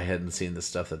ones I hadn't seen the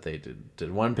stuff that they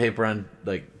did one paper on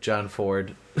like John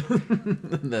Ford,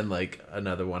 and then like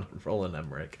another one on Roland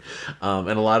Emmerich, and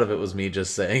a lot of it was me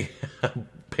just saying,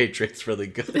 "Patriot's really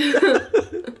good."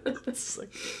 It's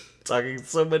like talking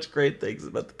so much great things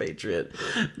about The Patriot,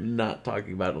 not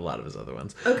talking about a lot of his other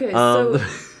ones. Okay, so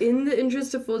in the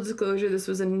interest of full disclosure, this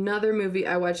was another movie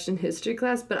I watched in history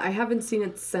class, but I haven't seen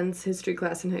it since history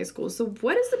class in high school. So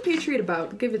what is The Patriot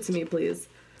about? Give it to me, please.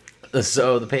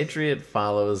 So The Patriot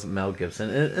follows Mel Gibson,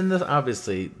 and this,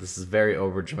 obviously this is very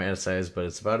over dramatized, but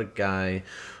it's about a guy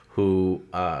who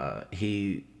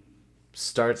he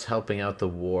starts helping out the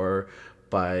war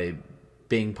by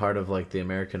being part of like the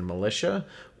American militia,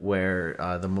 where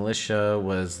the militia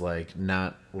was like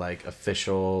not like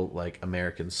official like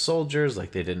American soldiers,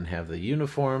 like they didn't have the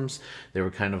uniforms. They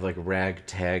were kind of like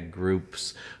ragtag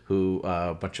groups who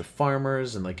a bunch of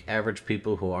farmers and like average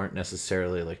people who aren't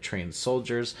necessarily like trained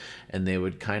soldiers, and they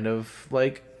would kind of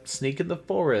like sneak in the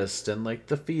forest and like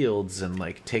the fields and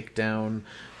like take down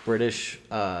British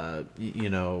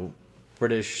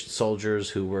British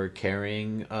soldiers who were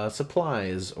carrying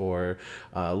supplies or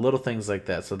little things like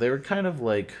that. So they were kind of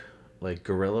like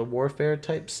guerrilla warfare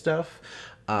type stuff.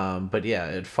 But yeah,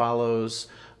 it follows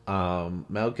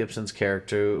Mel Gibson's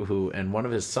character, who and one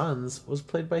of his sons was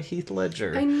played by Heath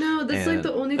Ledger. I know, that's like And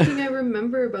the only thing I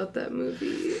remember about that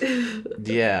movie.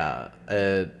 yeah,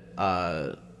 it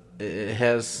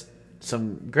has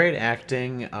some great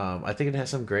acting. I think it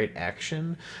has some great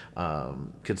action,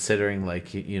 considering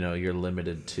like you're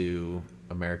limited to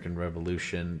American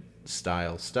Revolution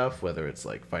style stuff, whether it's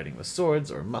like fighting with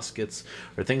swords or muskets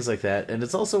or things like that. And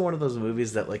it's also one of those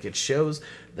movies that like it shows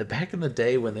that back in the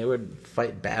day when they would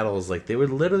fight battles, like they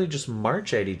would literally just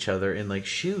march at each other and like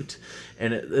shoot.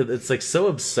 And it's like so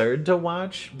absurd to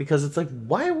watch because it's like,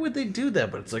 why would they do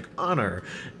that? But it's like honor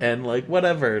and like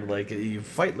whatever, like you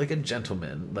fight like a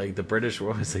gentleman. Like the British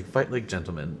were always like, fight like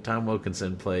gentlemen. Tom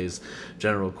Wilkinson plays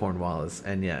General Cornwallis,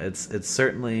 and yeah, it's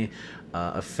certainly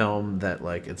a film that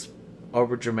like it's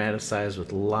over dramatized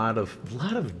with a lot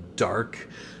of dark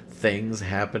things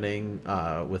happening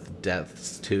with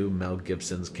deaths to Mel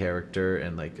Gibson's character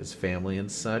and like his family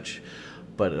and such.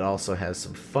 But it also has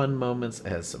some fun moments. It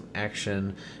has some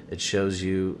action. It shows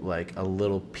you like a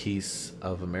little piece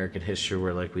of American history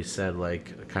where, like we said,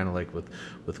 like kind of like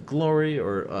with Glory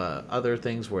or other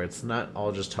things where it's not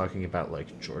all just talking about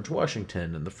like George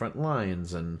Washington and the front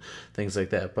lines and things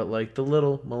like that, but like the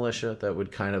little militia that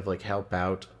would kind of like help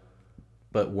out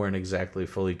but weren't exactly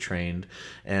fully trained,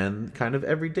 and kind of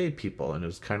everyday people. And it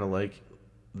was kind of like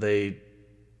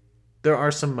there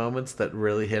are some moments that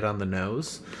really hit on the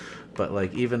nose, but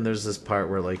like even there's this part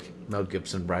where like Mel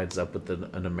Gibson rides up with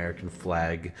an American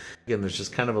flag, and there's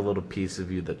just kind of a little piece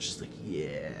of you that's just like,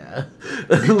 yeah.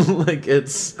 Like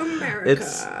it's America.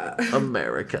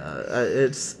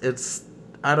 It's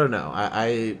I don't know.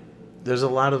 I there's a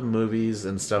lot of movies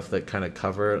and stuff that kind of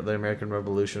cover the American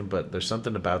Revolution, but there's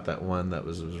something about that one that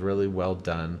was really well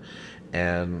done.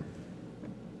 And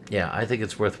yeah, I think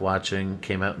it's worth watching.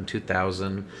 Came out in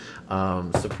 2000.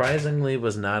 Surprisingly,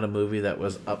 was not a movie that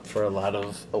was up for a lot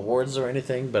of awards or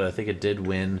anything, but I think it did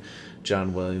win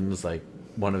John Williams like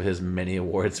one of his many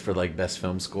awards for like best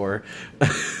film score.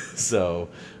 So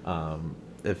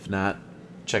if not,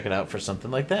 check it out for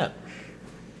something like that.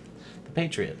 The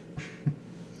Patriot.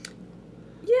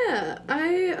 Yeah,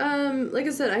 like I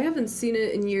said, I haven't seen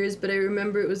it in years, but I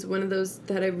remember it was one of those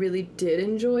that I really did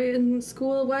enjoy in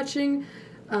school watching.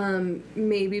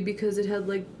 Maybe because it had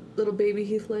like little baby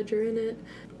Heath Ledger in it.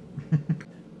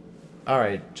 All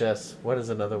right, Jess, what is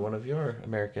another one of your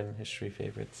American history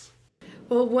favorites?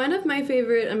 Well, one of my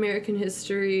favorite American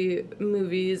history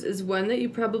movies is one that you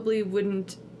probably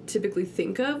wouldn't typically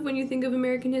think of when you think of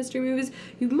American history movies.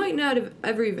 You might not have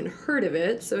ever even heard of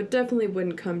it, so it definitely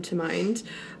wouldn't come to mind.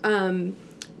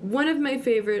 One of my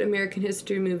favorite American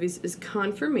history movies is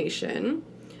Confirmation.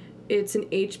 It's an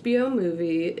HBO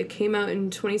movie. It came out in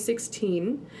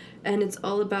 2016, and it's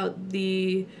all about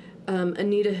the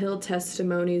Anita Hill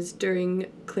testimonies during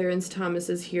Clarence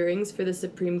Thomas's hearings for the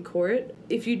Supreme Court.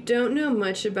 If you don't know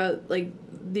much about like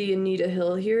the Anita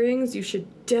Hill hearings, you should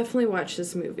definitely watch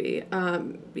this movie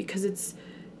because it's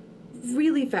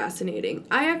really fascinating.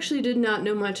 I actually did not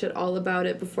know much at all about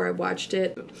it before I watched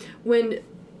it. When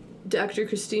Dr.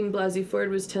 Christine Blasey Ford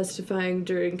was testifying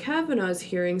during Kavanaugh's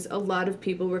hearings, a lot of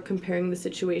people were comparing the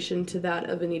situation to that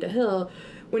of Anita Hill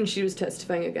when she was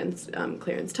testifying against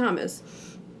Clarence Thomas.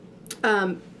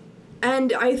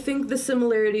 And I think the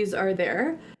similarities are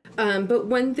there. But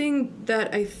one thing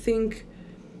that I think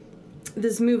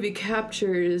this movie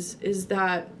captures is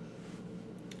that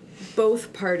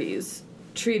both parties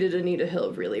treated Anita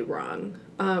Hill really wrong.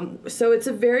 So it's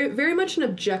a very, very much an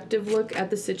objective look at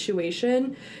the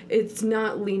situation. It's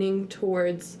not leaning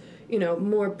towards,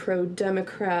 more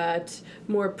pro-Democrat,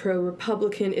 more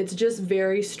pro-Republican. It's just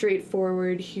very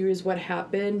straightforward. Here's what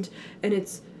happened. And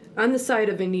it's on the side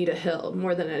of Anita Hill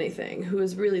more than anything, who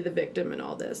is really the victim in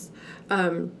all this.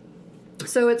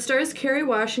 So it stars Kerry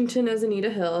Washington as Anita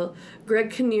Hill,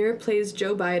 Greg Kinnear plays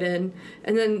Joe Biden,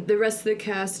 and then the rest of the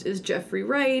cast is Jeffrey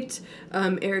Wright,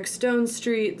 Eric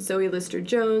Stonestreet, Zoe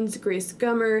Lister-Jones, Grace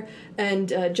Gummer, and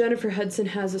Jennifer Hudson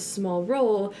has a small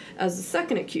role as the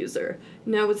second accuser.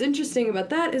 Now what's interesting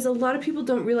about that is a lot of people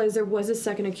don't realize there was a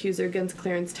second accuser against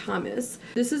Clarence Thomas.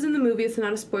 This is in the movie, it's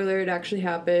not a spoiler, it actually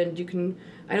happened.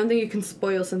 I don't think you can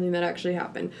spoil something that actually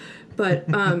happened. But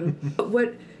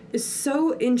what is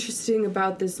so interesting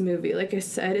about this movie, like I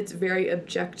said, it's very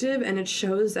objective and it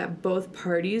shows that both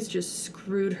parties just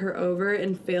screwed her over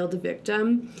and failed a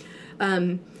victim.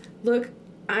 Look,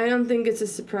 I don't think it's a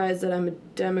surprise that I'm a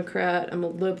Democrat. I'm a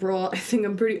liberal. I think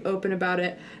I'm pretty open about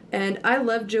it. And I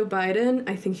love Joe Biden.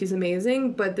 I think he's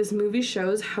amazing. But this movie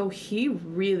shows how he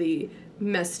really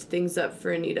messed things up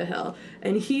for Anita Hill.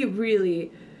 And he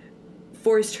really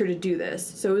forced her to do this.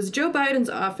 So it was Joe Biden's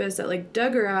office that like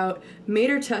dug her out, made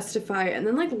her testify, and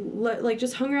then like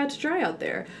just hung her out to dry out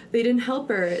there. They didn't help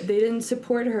her. They didn't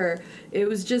support her. It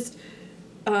was just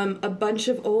a bunch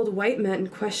of old white men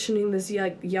questioning this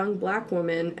young black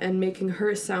woman and making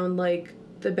her sound like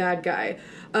the bad guy.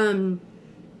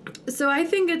 So I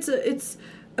think it's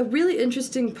a really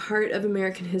interesting part of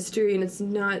American history, and it's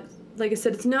not, like I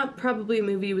said, it's not probably a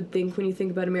movie you would think when you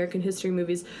think about American history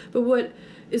movies. But what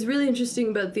is really interesting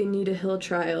about the Anita Hill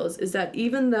trials is that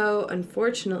even though,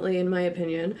 unfortunately, in my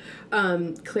opinion,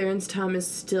 Clarence Thomas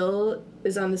still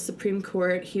is on the Supreme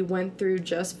Court, he went through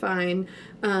just fine.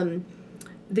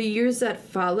 The years that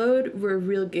followed were a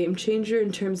real game changer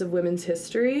in terms of women's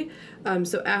history.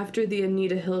 So after the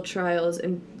Anita Hill trials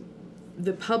and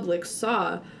the public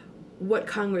saw what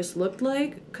Congress looked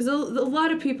like, because a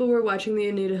lot of people were watching the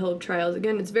Anita Hill trials.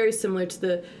 Again, it's very similar to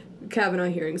the Kavanaugh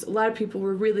hearings. A lot of people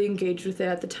were really engaged with it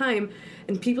at the time,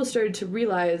 and people started to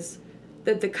realize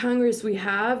that the Congress we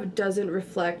have doesn't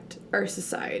reflect our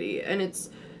society, and it's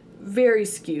very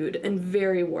skewed and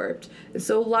very warped. And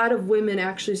so a lot of women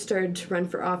actually started to run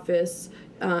for office.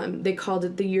 They called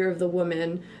it the Year of the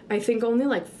Woman. I think only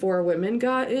like 4 women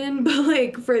got in, but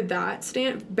like for that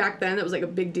stand back then, that was like a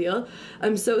big deal.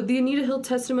 So the Anita Hill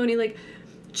testimony like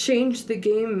changed the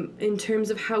game in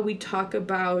terms of how we talk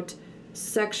about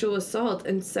sexual assault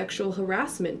and sexual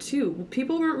harassment too.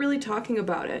 People weren't really talking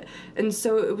about it, and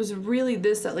so it was really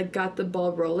this that like got the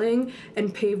ball rolling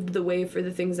and paved the way for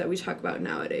the things that we talk about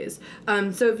nowadays.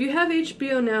 So if you have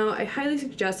HBO Now, I highly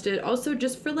suggest it. Also,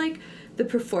 just for like the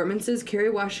performances, Kerry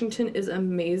Washington is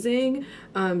amazing,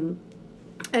 and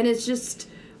it's just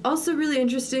also really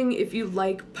interesting if you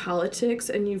like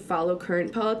politics and you follow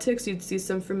current politics. You'd see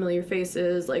some familiar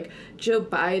faces like Joe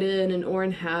Biden and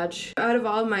Orrin Hatch. Out of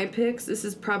all my picks, this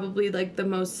is probably like the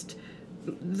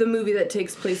movie that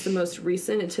takes place the most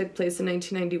recent. It took place in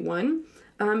 1991.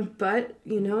 But,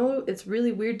 you know, it's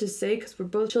really weird to say because we're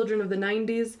both children of the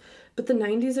 90s, but the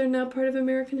 90s are now part of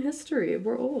American history.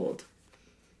 We're old.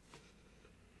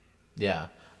 Yeah.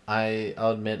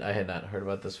 I'll admit I had not heard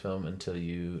about this film until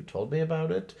you told me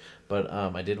about it, but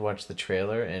I did watch the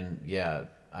trailer, and yeah,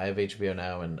 I have HBO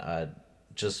Now, and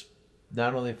just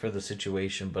not only for the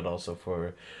situation, but also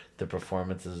for the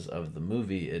performances of the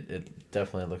movie, it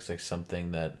definitely looks like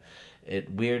something that it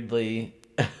weirdly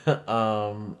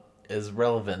is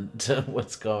relevant to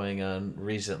what's going on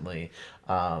recently.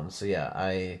 So yeah,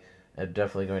 I'm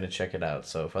definitely going to check it out.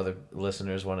 So if other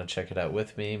listeners want to check it out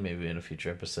with me, maybe in a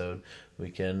future episode, we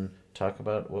can talk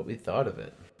about what we thought of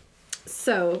it.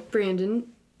 So, Brandon,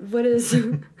 what is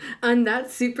on that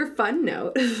super fun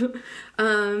note?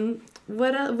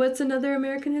 What's another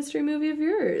American history movie of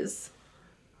yours?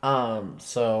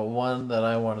 So one that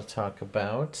I want to talk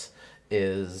about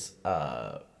is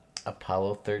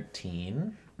Apollo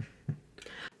 13.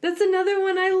 That's another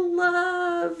one I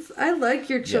love. I like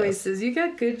your choices. Yes. You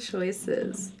got good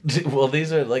choices. Well,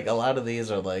 these are like a lot of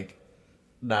these are like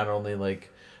not only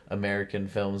like American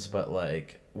films, but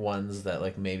like ones that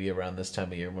like maybe around this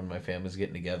time of year when my family's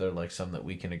getting together, like some that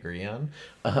we can agree on.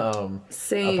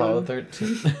 Same. Apollo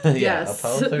 13. Yeah, Yes.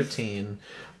 Apollo 13.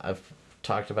 I've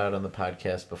talked about on the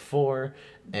podcast before,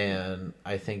 and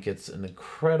I think it's an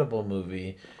incredible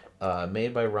movie.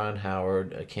 Made by Ron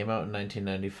Howard. It came out in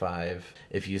 1995.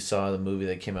 If you saw the movie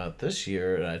that came out this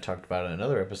year, and I talked about it in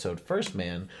another episode, First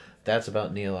Man, that's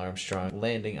about Neil Armstrong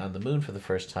landing on the moon for the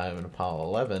first time in Apollo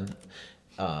 11.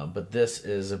 But this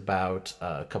is about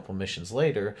a couple missions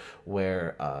later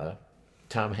where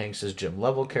Tom Hanks' Jim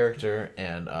Lovell character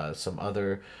and some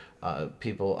other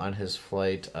people on his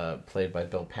flight, played by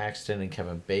Bill Paxton and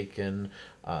Kevin Bacon,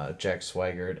 Jack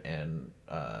Swigert, and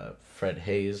Fred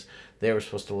Hayes. They were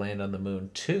supposed to land on the moon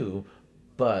too,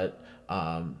 but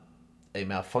a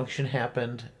malfunction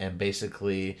happened, and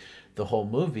basically the whole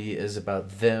movie is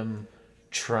about them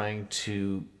trying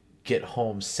to get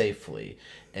home safely.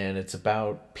 And it's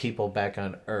about people back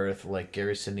on Earth, like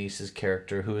Gary Sinise's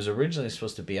character, who was originally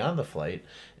supposed to be on the flight,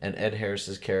 and Ed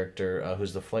Harris's character,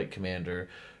 who's the flight commander,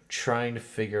 trying to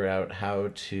figure out how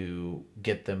to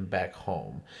get them back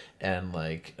home. And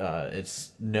like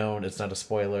it's known, it's not a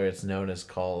spoiler, it's known as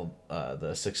called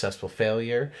the successful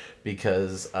failure,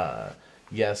 because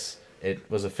yes, it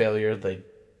was a failure. They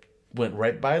went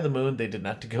right by the moon. They did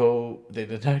not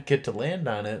get to land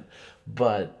on it,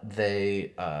 but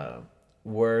they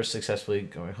were successfully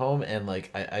going home. And like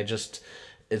I just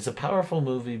it's a powerful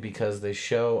movie because they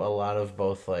show a lot of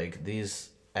both like these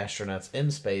astronauts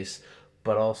in space,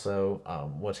 but also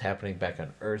what's happening back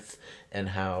on Earth, and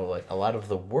how like a lot of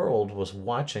the world was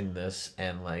watching this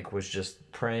and like was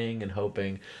just praying and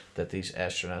hoping that these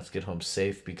astronauts get home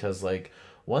safe, because like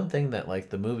one thing that like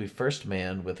the movie First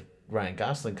Man with Ryan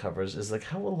Gosling covers is like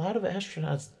how a lot of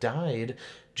astronauts died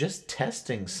just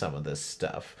testing some of this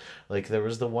stuff. Like there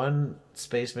was the one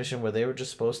space mission where they were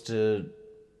just supposed to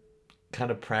kind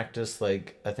of practice,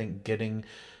 like I think getting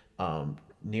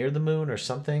near the moon or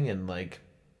something, and like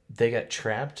they got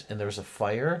trapped and there was a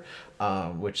fire,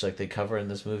 which like they cover in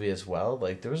this movie as well.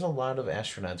 Like there was a lot of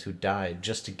astronauts who died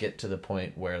just to get to the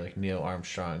point where like Neil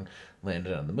Armstrong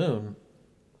landed on the moon.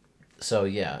 So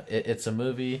yeah, it's a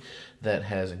movie that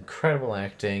has incredible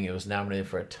acting. It was nominated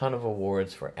for a ton of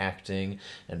awards for acting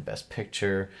and Best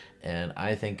Picture, and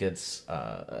I think it's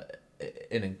an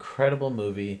incredible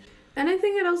movie. And I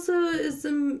think it also is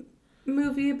a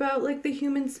movie about like the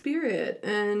human spirit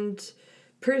and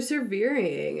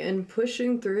persevering and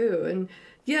pushing through. And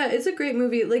yeah, it's a great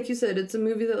movie. Like you said, it's a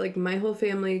movie that like my whole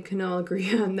family can all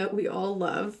agree on, that we all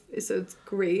love. So it's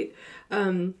great.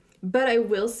 But I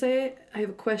will say I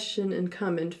have a question and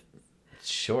comment.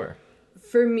 Sure.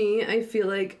 For me, I feel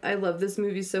like I love this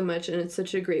movie so much, and it's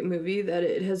such a great movie that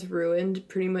it has ruined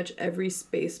pretty much every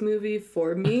space movie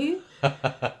for me.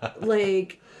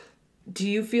 Like, do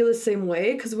you feel the same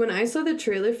way? Because when I saw the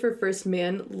trailer for First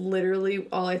Man, literally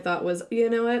all I thought was,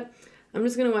 you know what? I'm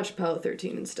just going to watch Apollo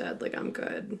 13 instead. Like, I'm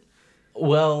good.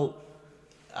 Well,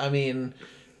 I mean,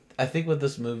 I think what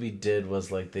this movie did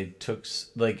was like they took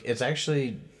like it's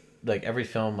actually like every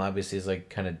film obviously is like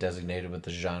kind of designated with the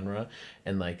genre,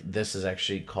 and like this is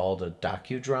actually called a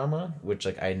docudrama, which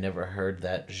like I never heard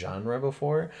that genre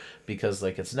before, because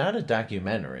like it's not a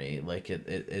documentary. Like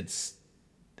it's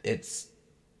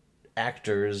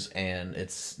actors, and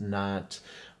it's not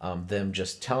them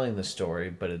just telling the story,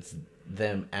 but it's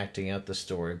them acting out the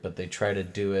story, but they try to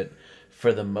do it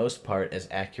for the most part as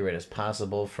accurate as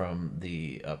possible from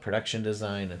the production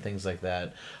design and things like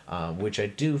that, which I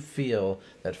do feel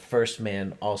that First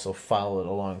Man also followed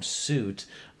along suit,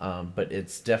 but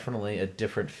it's definitely a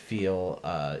different feel.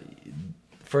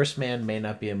 First Man may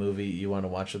not be a movie you want to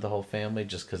watch with the whole family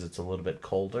just because it's a little bit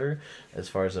colder as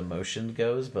far as emotion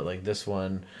goes, but like this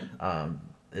one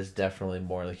is definitely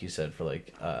more, like you said, for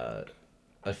like a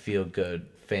feel good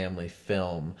family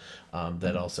film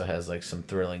that also has like some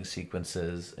thrilling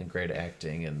sequences and great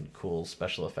acting and cool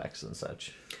special effects and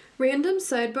such. Random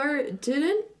sidebar,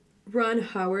 didn't Ron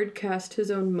Howard cast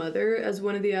his own mother as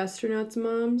one of the astronauts'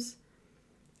 moms?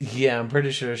 Yeah, I'm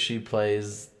pretty sure she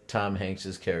plays Tom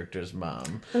Hanks's character's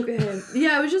mom. Okay.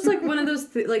 Yeah, it was just like one of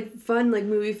those like fun like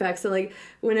movie facts that like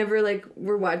whenever like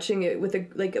we're watching it with a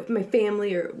like my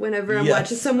family or whenever I'm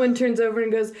watching, someone turns over and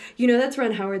goes, you know, that's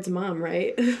Ron Howard's mom,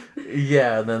 right?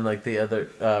 Yeah, and then like the other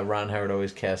Ron Howard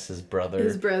always casts his brother.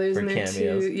 His brother's for in there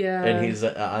cameos. too. Yeah. And he's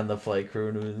on the flight crew,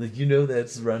 and like, you know,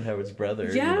 that's Ron Howard's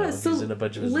brother. Yeah, you know, so he's in a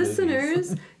bunch of his listeners,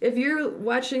 movies. if you're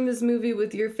watching this movie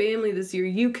with your family this year,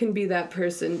 you can be that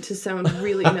person to sound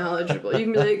really knowledgeable. You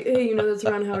can be like, hey, you know, that's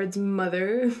Ron Howard's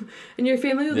mother. And your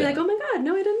family will be like, oh my god,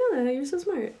 no, I didn't know that. You're so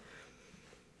smart.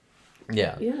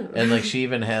 Yeah. Yeah. And like she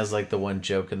even has like the one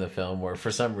joke in the film where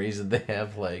for some reason they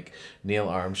have like Neil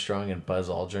Armstrong and Buzz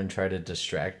Aldrin try to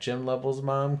distract Jim Lovell's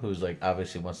mom, who's like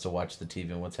obviously wants to watch the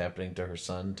TV and what's happening to her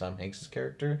son, Tom Hanks's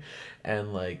character.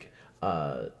 And like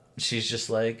she's just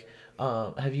like,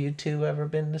 have you two ever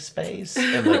been to space?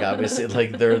 And like obviously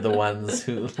like they're the ones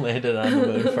who landed on the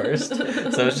moon first.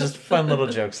 So it's just fun little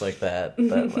jokes like that.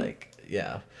 But like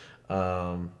yeah.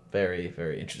 Very,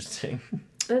 very interesting.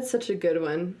 That's such a good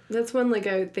one. That's one like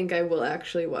I think I will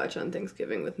actually watch on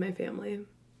Thanksgiving with my family.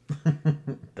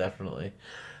 Definitely.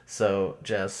 So,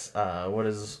 Jess, what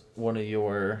is one of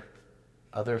your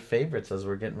other favorites as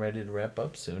we're getting ready to wrap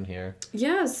up soon here?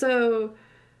 Yeah, so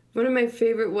one of my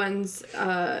favorite ones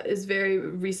is very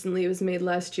recently. It was made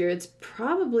last year. It's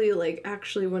probably like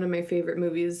actually one of my favorite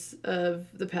movies of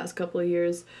the past couple of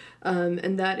years,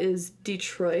 and that is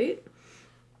Detroit.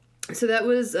 So that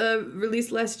was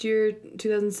released last year,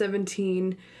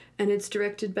 2017, and it's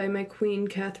directed by my queen,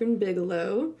 Catherine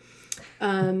Bigelow.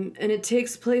 And it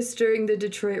takes place during the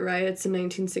Detroit riots in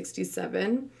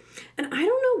 1967. And I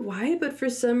don't know why, but for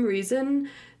some reason,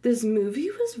 this movie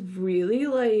was really,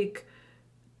 like,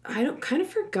 kind of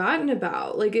forgotten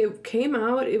about. Like, it came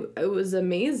out, it was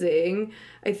amazing.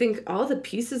 I think all the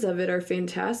pieces of it are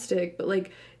fantastic, but,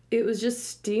 like, it was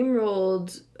just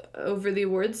steamrolled over the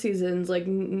award seasons. Like,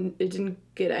 it didn't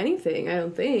get anything, I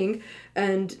don't think.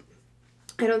 And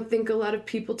I don't think a lot of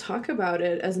people talk about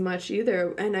it as much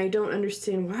either, and I don't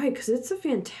understand why, because it's a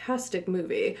fantastic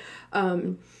movie.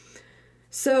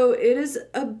 So it is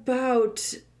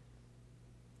about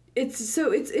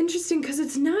it's interesting because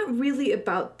it's not really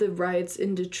about the riots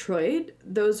in Detroit.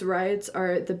 Those riots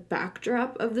are the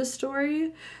backdrop of the story,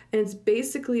 and it's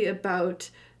basically about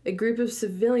a group of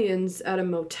civilians at a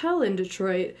motel in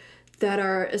Detroit that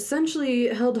are essentially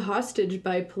held hostage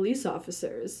by police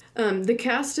officers. The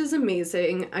cast is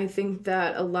amazing. I think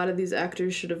that a lot of these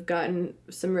actors should have gotten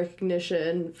some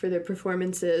recognition for their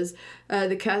performances.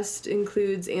 The cast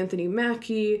includes Anthony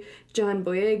Mackie, John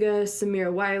Boyega,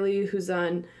 Samira Wiley, who's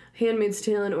on Handmaid's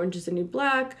Tale and Orange is the New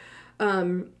Black.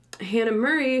 Hannah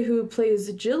Murray, who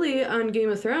plays Jilly on Game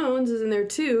of Thrones, is in there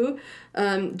too.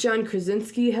 John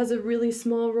Krasinski has a really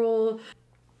small role.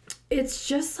 It's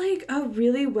just like a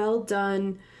really well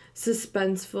done,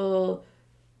 suspenseful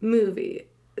movie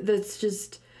that's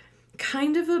just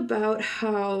kind of about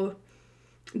how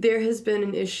there has been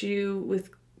an issue with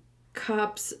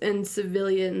cops and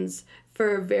civilians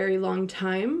for a very long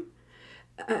time.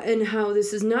 And how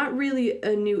this is not really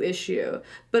a new issue,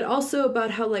 but also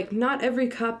about how, like, not every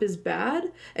cop is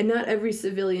bad and not every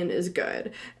civilian is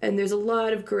good. And there's a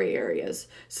lot of gray areas.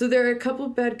 So there are a couple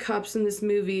bad cops in this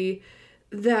movie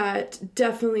that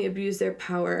definitely abuse their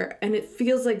power. And it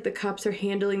feels like the cops are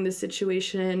handling the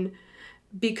situation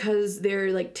because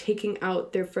they're, like, taking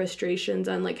out their frustrations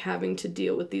on, like, having to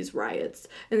deal with these riots.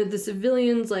 And that the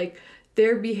civilians, like,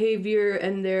 their behavior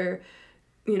and their,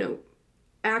 you know,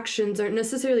 actions aren't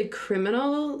necessarily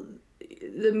criminal.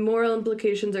 The moral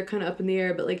implications are kind of up in the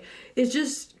air, but, like, it's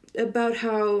just about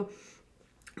how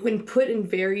when put in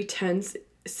very tense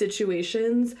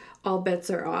situations, all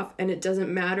bets are off, and it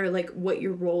doesn't matter, like, what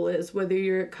your role is, whether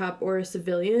you're a cop or a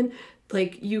civilian.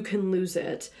 Like, you can lose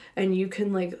it, and you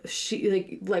can, like,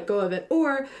 let go of it,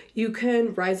 or you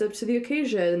can rise up to the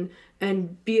occasion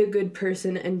and be a good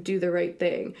person and do the right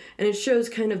thing. And it shows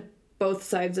kind of both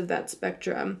sides of that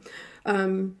spectrum.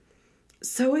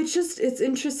 So it's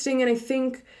interesting, and I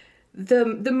think the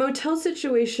motel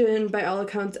situation, by all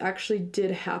accounts, actually did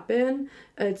happen.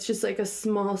 It's just like a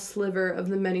small sliver of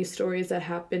the many stories that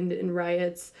happened in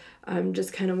riots.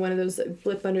 Just kind of one of those that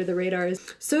blip under the radar.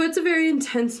 So it's a very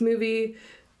intense movie,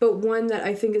 but one that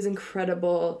I think is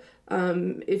incredible.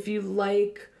 If you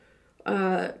like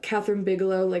Catherine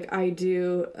Bigelow, like I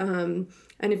do, and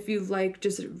if you like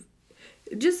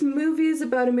just movies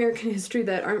about American history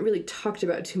that aren't really talked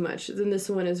about too much, then this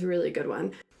one is a really good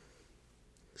one.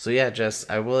 So yeah, Jess,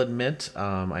 I will admit,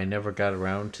 I never got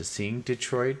around to seeing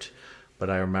Detroit, but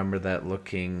I remember that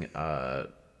looking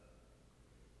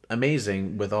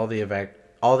amazing with all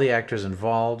the actors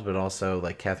involved, but also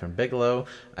like Catherine Bigelow.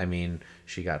 I mean,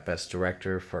 she got Best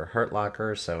Director for Hurt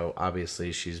Locker, so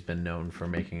obviously she's been known for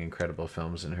making incredible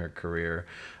films in her career.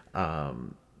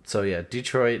 So yeah,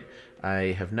 Detroit,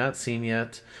 I have not seen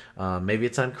yet. Maybe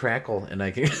it's on Crackle, and I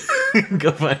can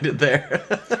go find it there.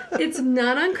 It's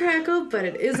not on Crackle, but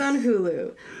it is on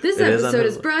Hulu. This It is on episode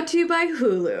is Hulu. brought to you by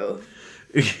Hulu.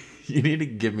 You need to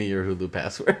give me your Hulu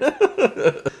password.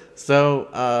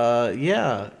 So,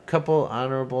 yeah, couple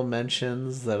honorable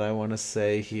mentions that I want to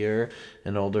say here.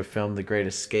 An older film, The Great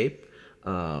Escape.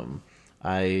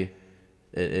 It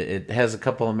has a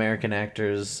couple American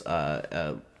actors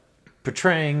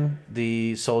portraying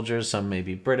the soldiers. Some may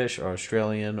be British or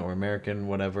Australian or American,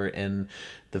 whatever, in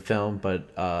the film.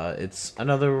 But it's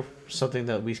another something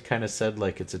that we kind of said,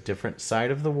 like, it's a different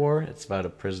side of the war. It's about a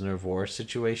prisoner of war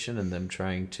situation and them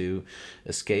trying to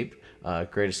escape.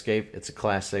 Great Escape. It's a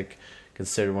classic,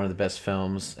 considered one of the best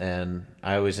films, and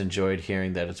I always enjoyed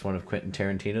hearing that it's one of Quentin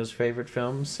Tarantino's favorite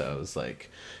films. So I was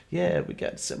like, yeah, we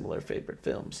got similar favorite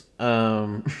films.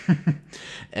 And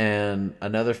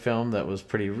another film that was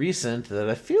pretty recent that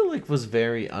I feel like was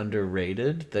very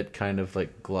underrated, that kind of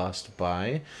like glossed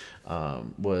by,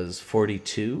 was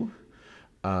 42.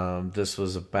 This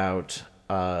was about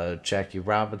Jackie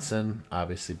Robinson,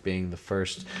 obviously being the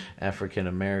first African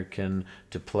American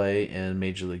to play in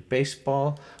Major League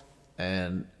Baseball.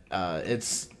 And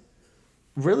it's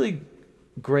really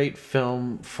great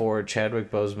film for Chadwick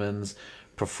Boseman's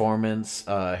performance.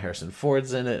 Harrison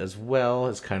Ford's in it as well.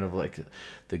 It's kind of like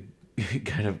the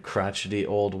kind of crotchety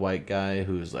old white guy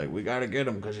who's like, we gotta get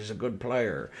him because he's a good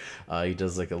player. He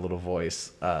does like a little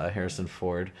voice. Harrison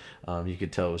Ford, you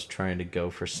could tell, was trying to go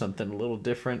for something a little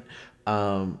different.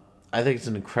 I think it's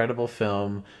an incredible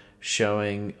film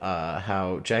showing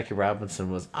how Jackie Robinson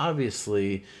was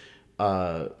obviously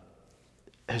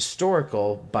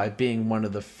historical by being one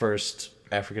of the first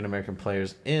African American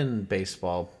players in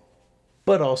baseball,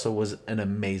 but also was an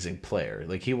amazing player.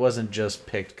 Like, he wasn't just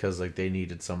picked because like they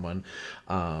needed someone,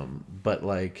 but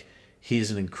like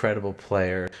he's an incredible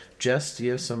player. Jess, do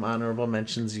you have some honorable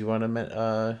mentions you want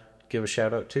to give a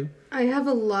shout out to? I have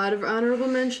a lot of honorable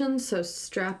mentions, so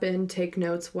strap in, take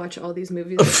notes, watch all these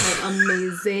movies. They're all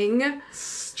amazing.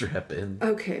 Strap in.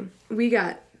 Okay, we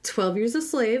got 12 Years a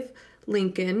Slave,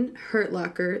 Lincoln, Hurt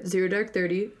Locker, Zero Dark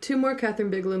 30, two more Catherine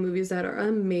Bigelow movies that are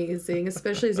amazing,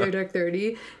 especially Zero Dark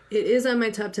 30. It is on my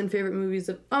top 10 favorite movies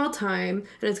of all time,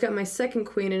 and it's got my second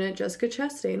queen in it, Jessica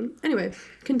Chastain. Anyway,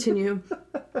 continue.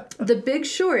 The Big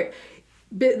Short.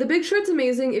 The Big Short's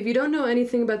amazing. If you don't know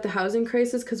anything about the housing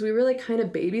crisis, because we were like kind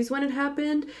of babies when it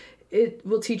happened, it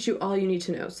will teach you all you need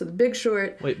to know. So The Big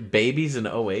Short. Wait, babies in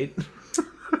 08?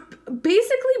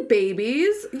 Basically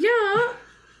babies. Yeah.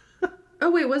 Oh,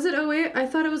 wait, was it 08? I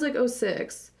thought it was like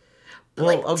 06. But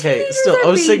Well, like, okay, teenagers still,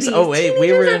 are 06, babies. 08,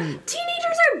 we were in...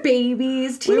 Teenagers are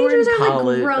babies. We were Teenagers in are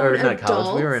college, like grown or not adults.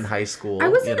 college, we were in high school, I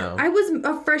was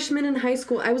a freshman in high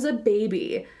school. I was a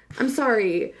baby. I'm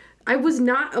sorry. I was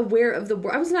not aware of the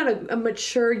world. I was not a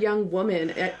mature young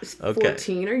woman at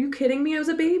 14. Are you kidding me? I was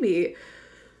a baby.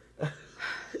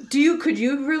 Could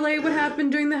you relay what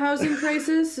happened during the housing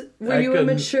crisis? Were you a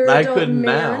mature adult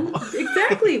man? Now.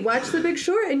 Exactly. Watch The Big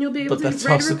Short and you'll be able to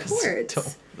write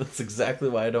reports. That's exactly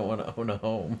why I don't want to own a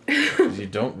home. Because you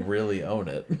don't really own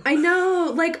it. I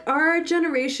know. Like, our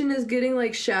generation is getting,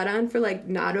 like, shat on for, like,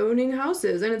 not owning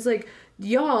houses. And it's like,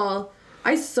 y'all,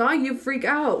 I saw you freak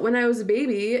out when I was a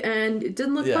baby and it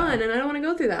didn't look fun and I don't want to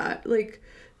go through that. Like,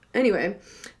 anyway,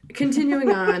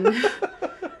 continuing on.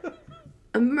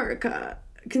 America.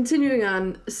 Continuing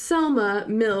on, Selma,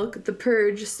 Milk, The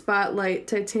Purge, Spotlight,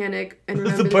 Titanic, and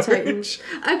Remember the Titans.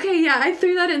 Okay, yeah, I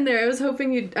threw that in there.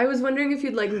 I was wondering if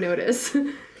you'd, like, notice.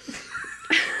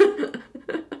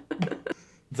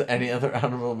 Any other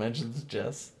honorable mentions,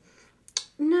 Jess?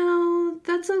 No,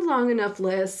 that's a long enough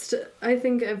list. I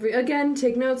think again,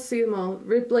 take notes, see them all.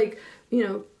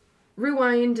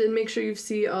 Rewind and make sure you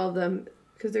see all of them,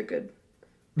 because they're good.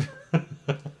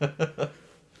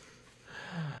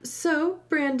 So,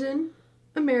 Brandon,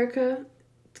 America,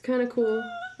 it's kind of cool.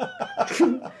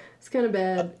 It's kind of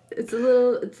bad. It's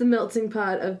a melting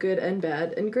pot of good and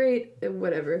bad and great and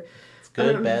whatever. It's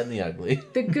good, bad, and the ugly.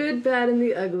 The good, bad, and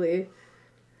the ugly.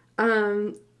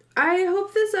 I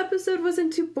hope this episode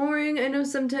wasn't too boring. I know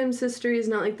sometimes history is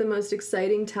not like the most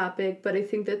exciting topic, but I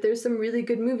think that there's some really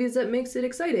good movies that makes it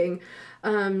exciting.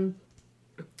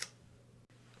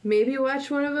 Maybe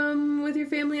watch one of them with your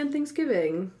family on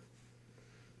Thanksgiving.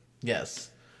 Yes.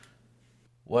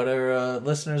 What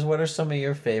are some of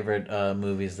your favorite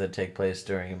movies that take place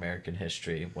during American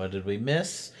history? What did we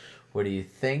miss? What do you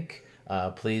think?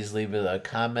 Please leave a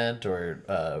comment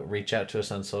or reach out to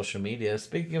us on social media.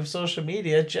 Speaking of social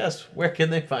media, Jess, where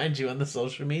can they find you on the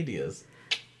social medias?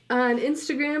 On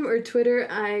Instagram or Twitter,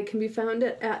 I can be found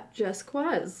at Jess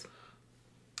Quaz.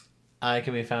 I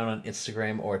can be found on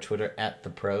Instagram or Twitter at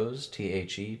TheProze,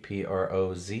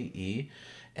 TheProze.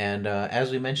 And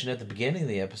as we mentioned at the beginning of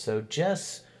the episode,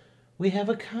 Jess, we have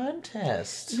a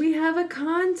contest.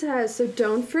 So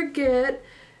don't forget,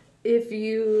 if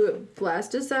you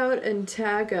blast us out and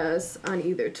tag us on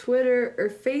either Twitter or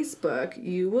Facebook,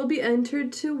 you will be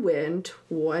entered to win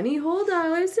 $20 whole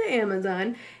to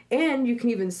Amazon. And you can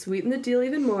even sweeten the deal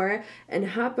even more and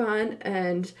hop on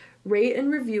and rate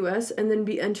and review us and then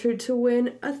be entered to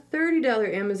win a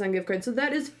 $30 Amazon gift card. So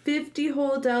that is $50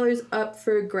 whole up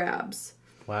for grabs.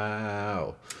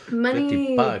 Wow.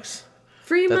 Money. $50.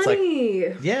 Free that's money.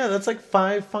 That's like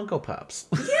 5 Funko Pops.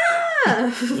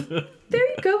 Yeah. There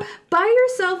you go. Buy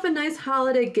yourself a nice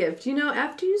holiday gift.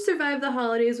 After you survive the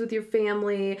holidays with your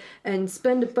family and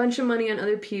spend a bunch of money on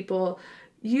other people,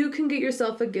 you can get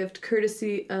yourself a gift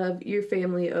courtesy of your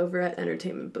family over at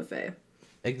Entertainment Buffet.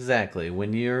 Exactly.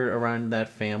 When you're around that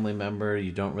family member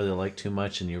you don't really like too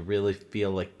much and you really feel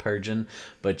like purging,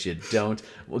 but you don't,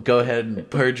 well, go ahead and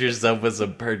purge yourself with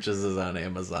some purchases on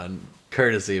Amazon,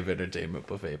 courtesy of Entertainment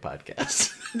Buffet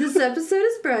Podcast. This episode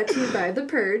is brought to you by The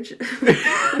Purge.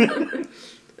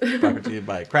 Brought to you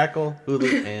by Crackle,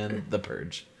 Hulu, and The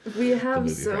Purge. We have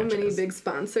so many big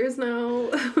sponsors now.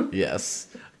 Yes.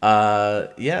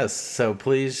 Yes, so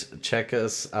please check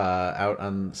us out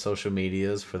on social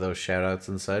medias for those shout outs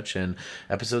and such. And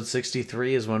episode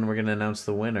 63 is when we're going to announce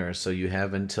the winner. So you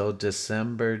have until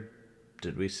December,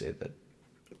 did we say that?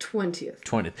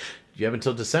 20th. You have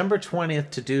until December 20th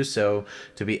to do so,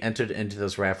 to be entered into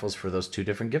those raffles for those 2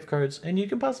 different gift cards. And you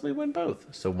can possibly win both.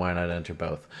 So why not enter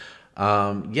both?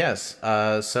 Yes.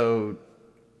 So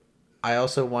I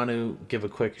also want to give a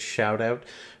quick shout out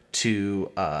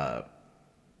to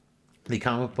the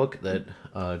comic book that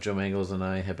Joe Mangles and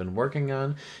I have been working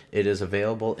on. It is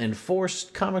available in 4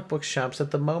 comic book shops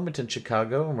at the moment in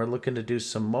Chicago, and we're looking to do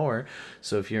some more.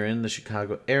 So if you're in the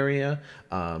Chicago area,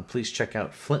 please check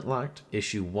out Flintlocked.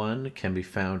 Issue 1 can be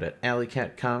found at Alley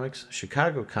Cat Comics,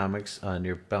 Chicago Comics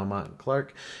near Belmont and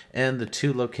Clark, and the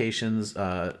 2 locations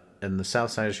in the south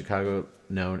side of Chicago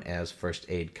known as First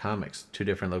Aid Comics. 2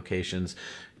 different locations.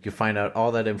 You can find out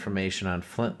all that information on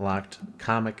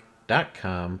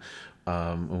FlintlockedComic.com.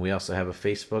 And we also have a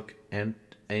Facebook and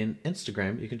an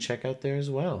Instagram you can check out there as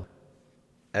well.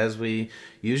 As we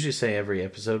usually say every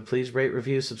episode, please rate,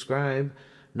 review, subscribe.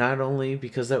 Not only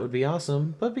because that would be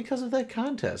awesome, but because of that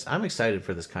contest. I'm excited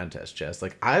for this contest, Jess.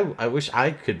 Like I wish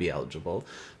I could be eligible.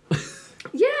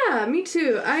 Yeah, me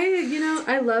too.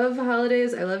 I love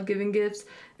holidays. I love giving gifts.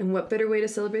 And what better way to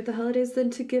celebrate the holidays than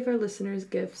to give our listeners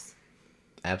gifts?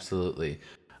 Absolutely.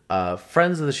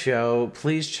 Friends of the show,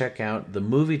 please check out the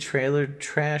Movie Trailer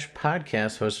Trash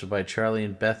podcast hosted by Charlie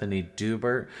and Bethany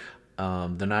Dubert.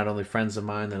 They're not only friends of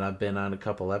mine that I've been on a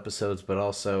couple episodes, but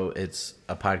also it's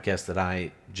a podcast that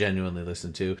I genuinely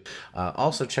listen to.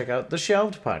 Also check out the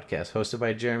Shelved podcast hosted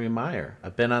by Jeremy Meyer.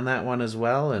 I've been on that one as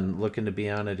well and looking to be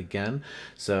on it again.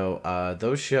 So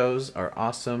those shows are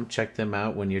awesome. Check them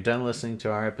out. When you're done listening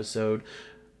to our episode,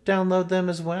 download them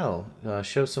as well.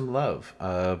 Show some love.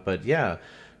 But yeah,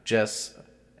 Jess,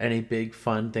 any big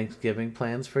fun Thanksgiving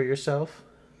plans for yourself?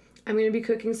 I'm going to be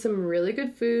cooking some really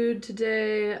good food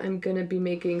today. I'm going to be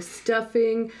making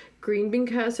stuffing, green bean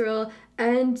casserole,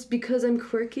 and because I'm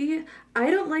quirky,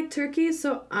 I don't like turkey,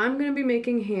 so I'm going to be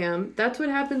making ham. That's what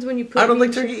happens when you put I don't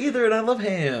like turkey either, and I love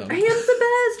ham. Ham's the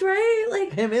best, right?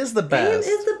 Like ham is the best. Ham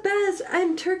is the best,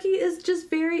 and turkey is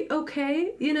just very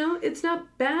okay, It's not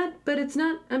bad, but it's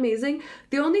not amazing.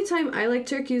 The only time I like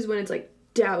turkey is when it's like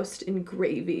doused in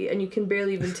gravy and you can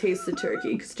barely even taste the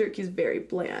turkey because turkey's very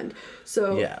bland.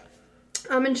 So yeah,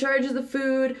 I'm in charge of the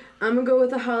food. I'm gonna go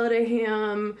with a holiday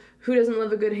ham. Who doesn't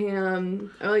love a good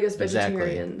ham? I guess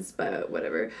vegetarians, but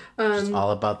whatever. Just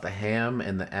all about the ham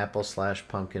and the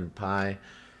apple/pumpkin pie.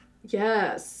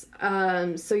 Yes.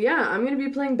 So yeah, I'm gonna be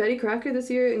playing Betty Crocker this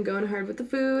year and going hard with the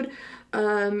food.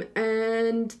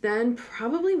 And then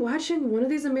probably watching one of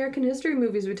these American history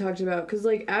movies we talked about because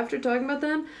after talking about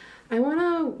them, I want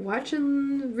to watch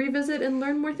and revisit and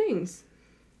learn more things.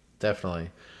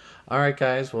 Definitely. All right,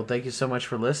 guys. Well, thank you so much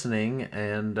for listening,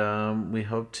 and we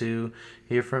hope to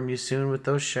hear from you soon with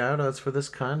those shout-outs for this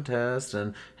contest,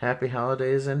 and happy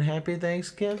holidays and happy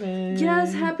Thanksgiving.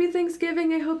 Yes, happy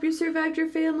Thanksgiving. I hope you survived your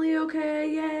family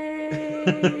okay.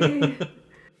 Yay!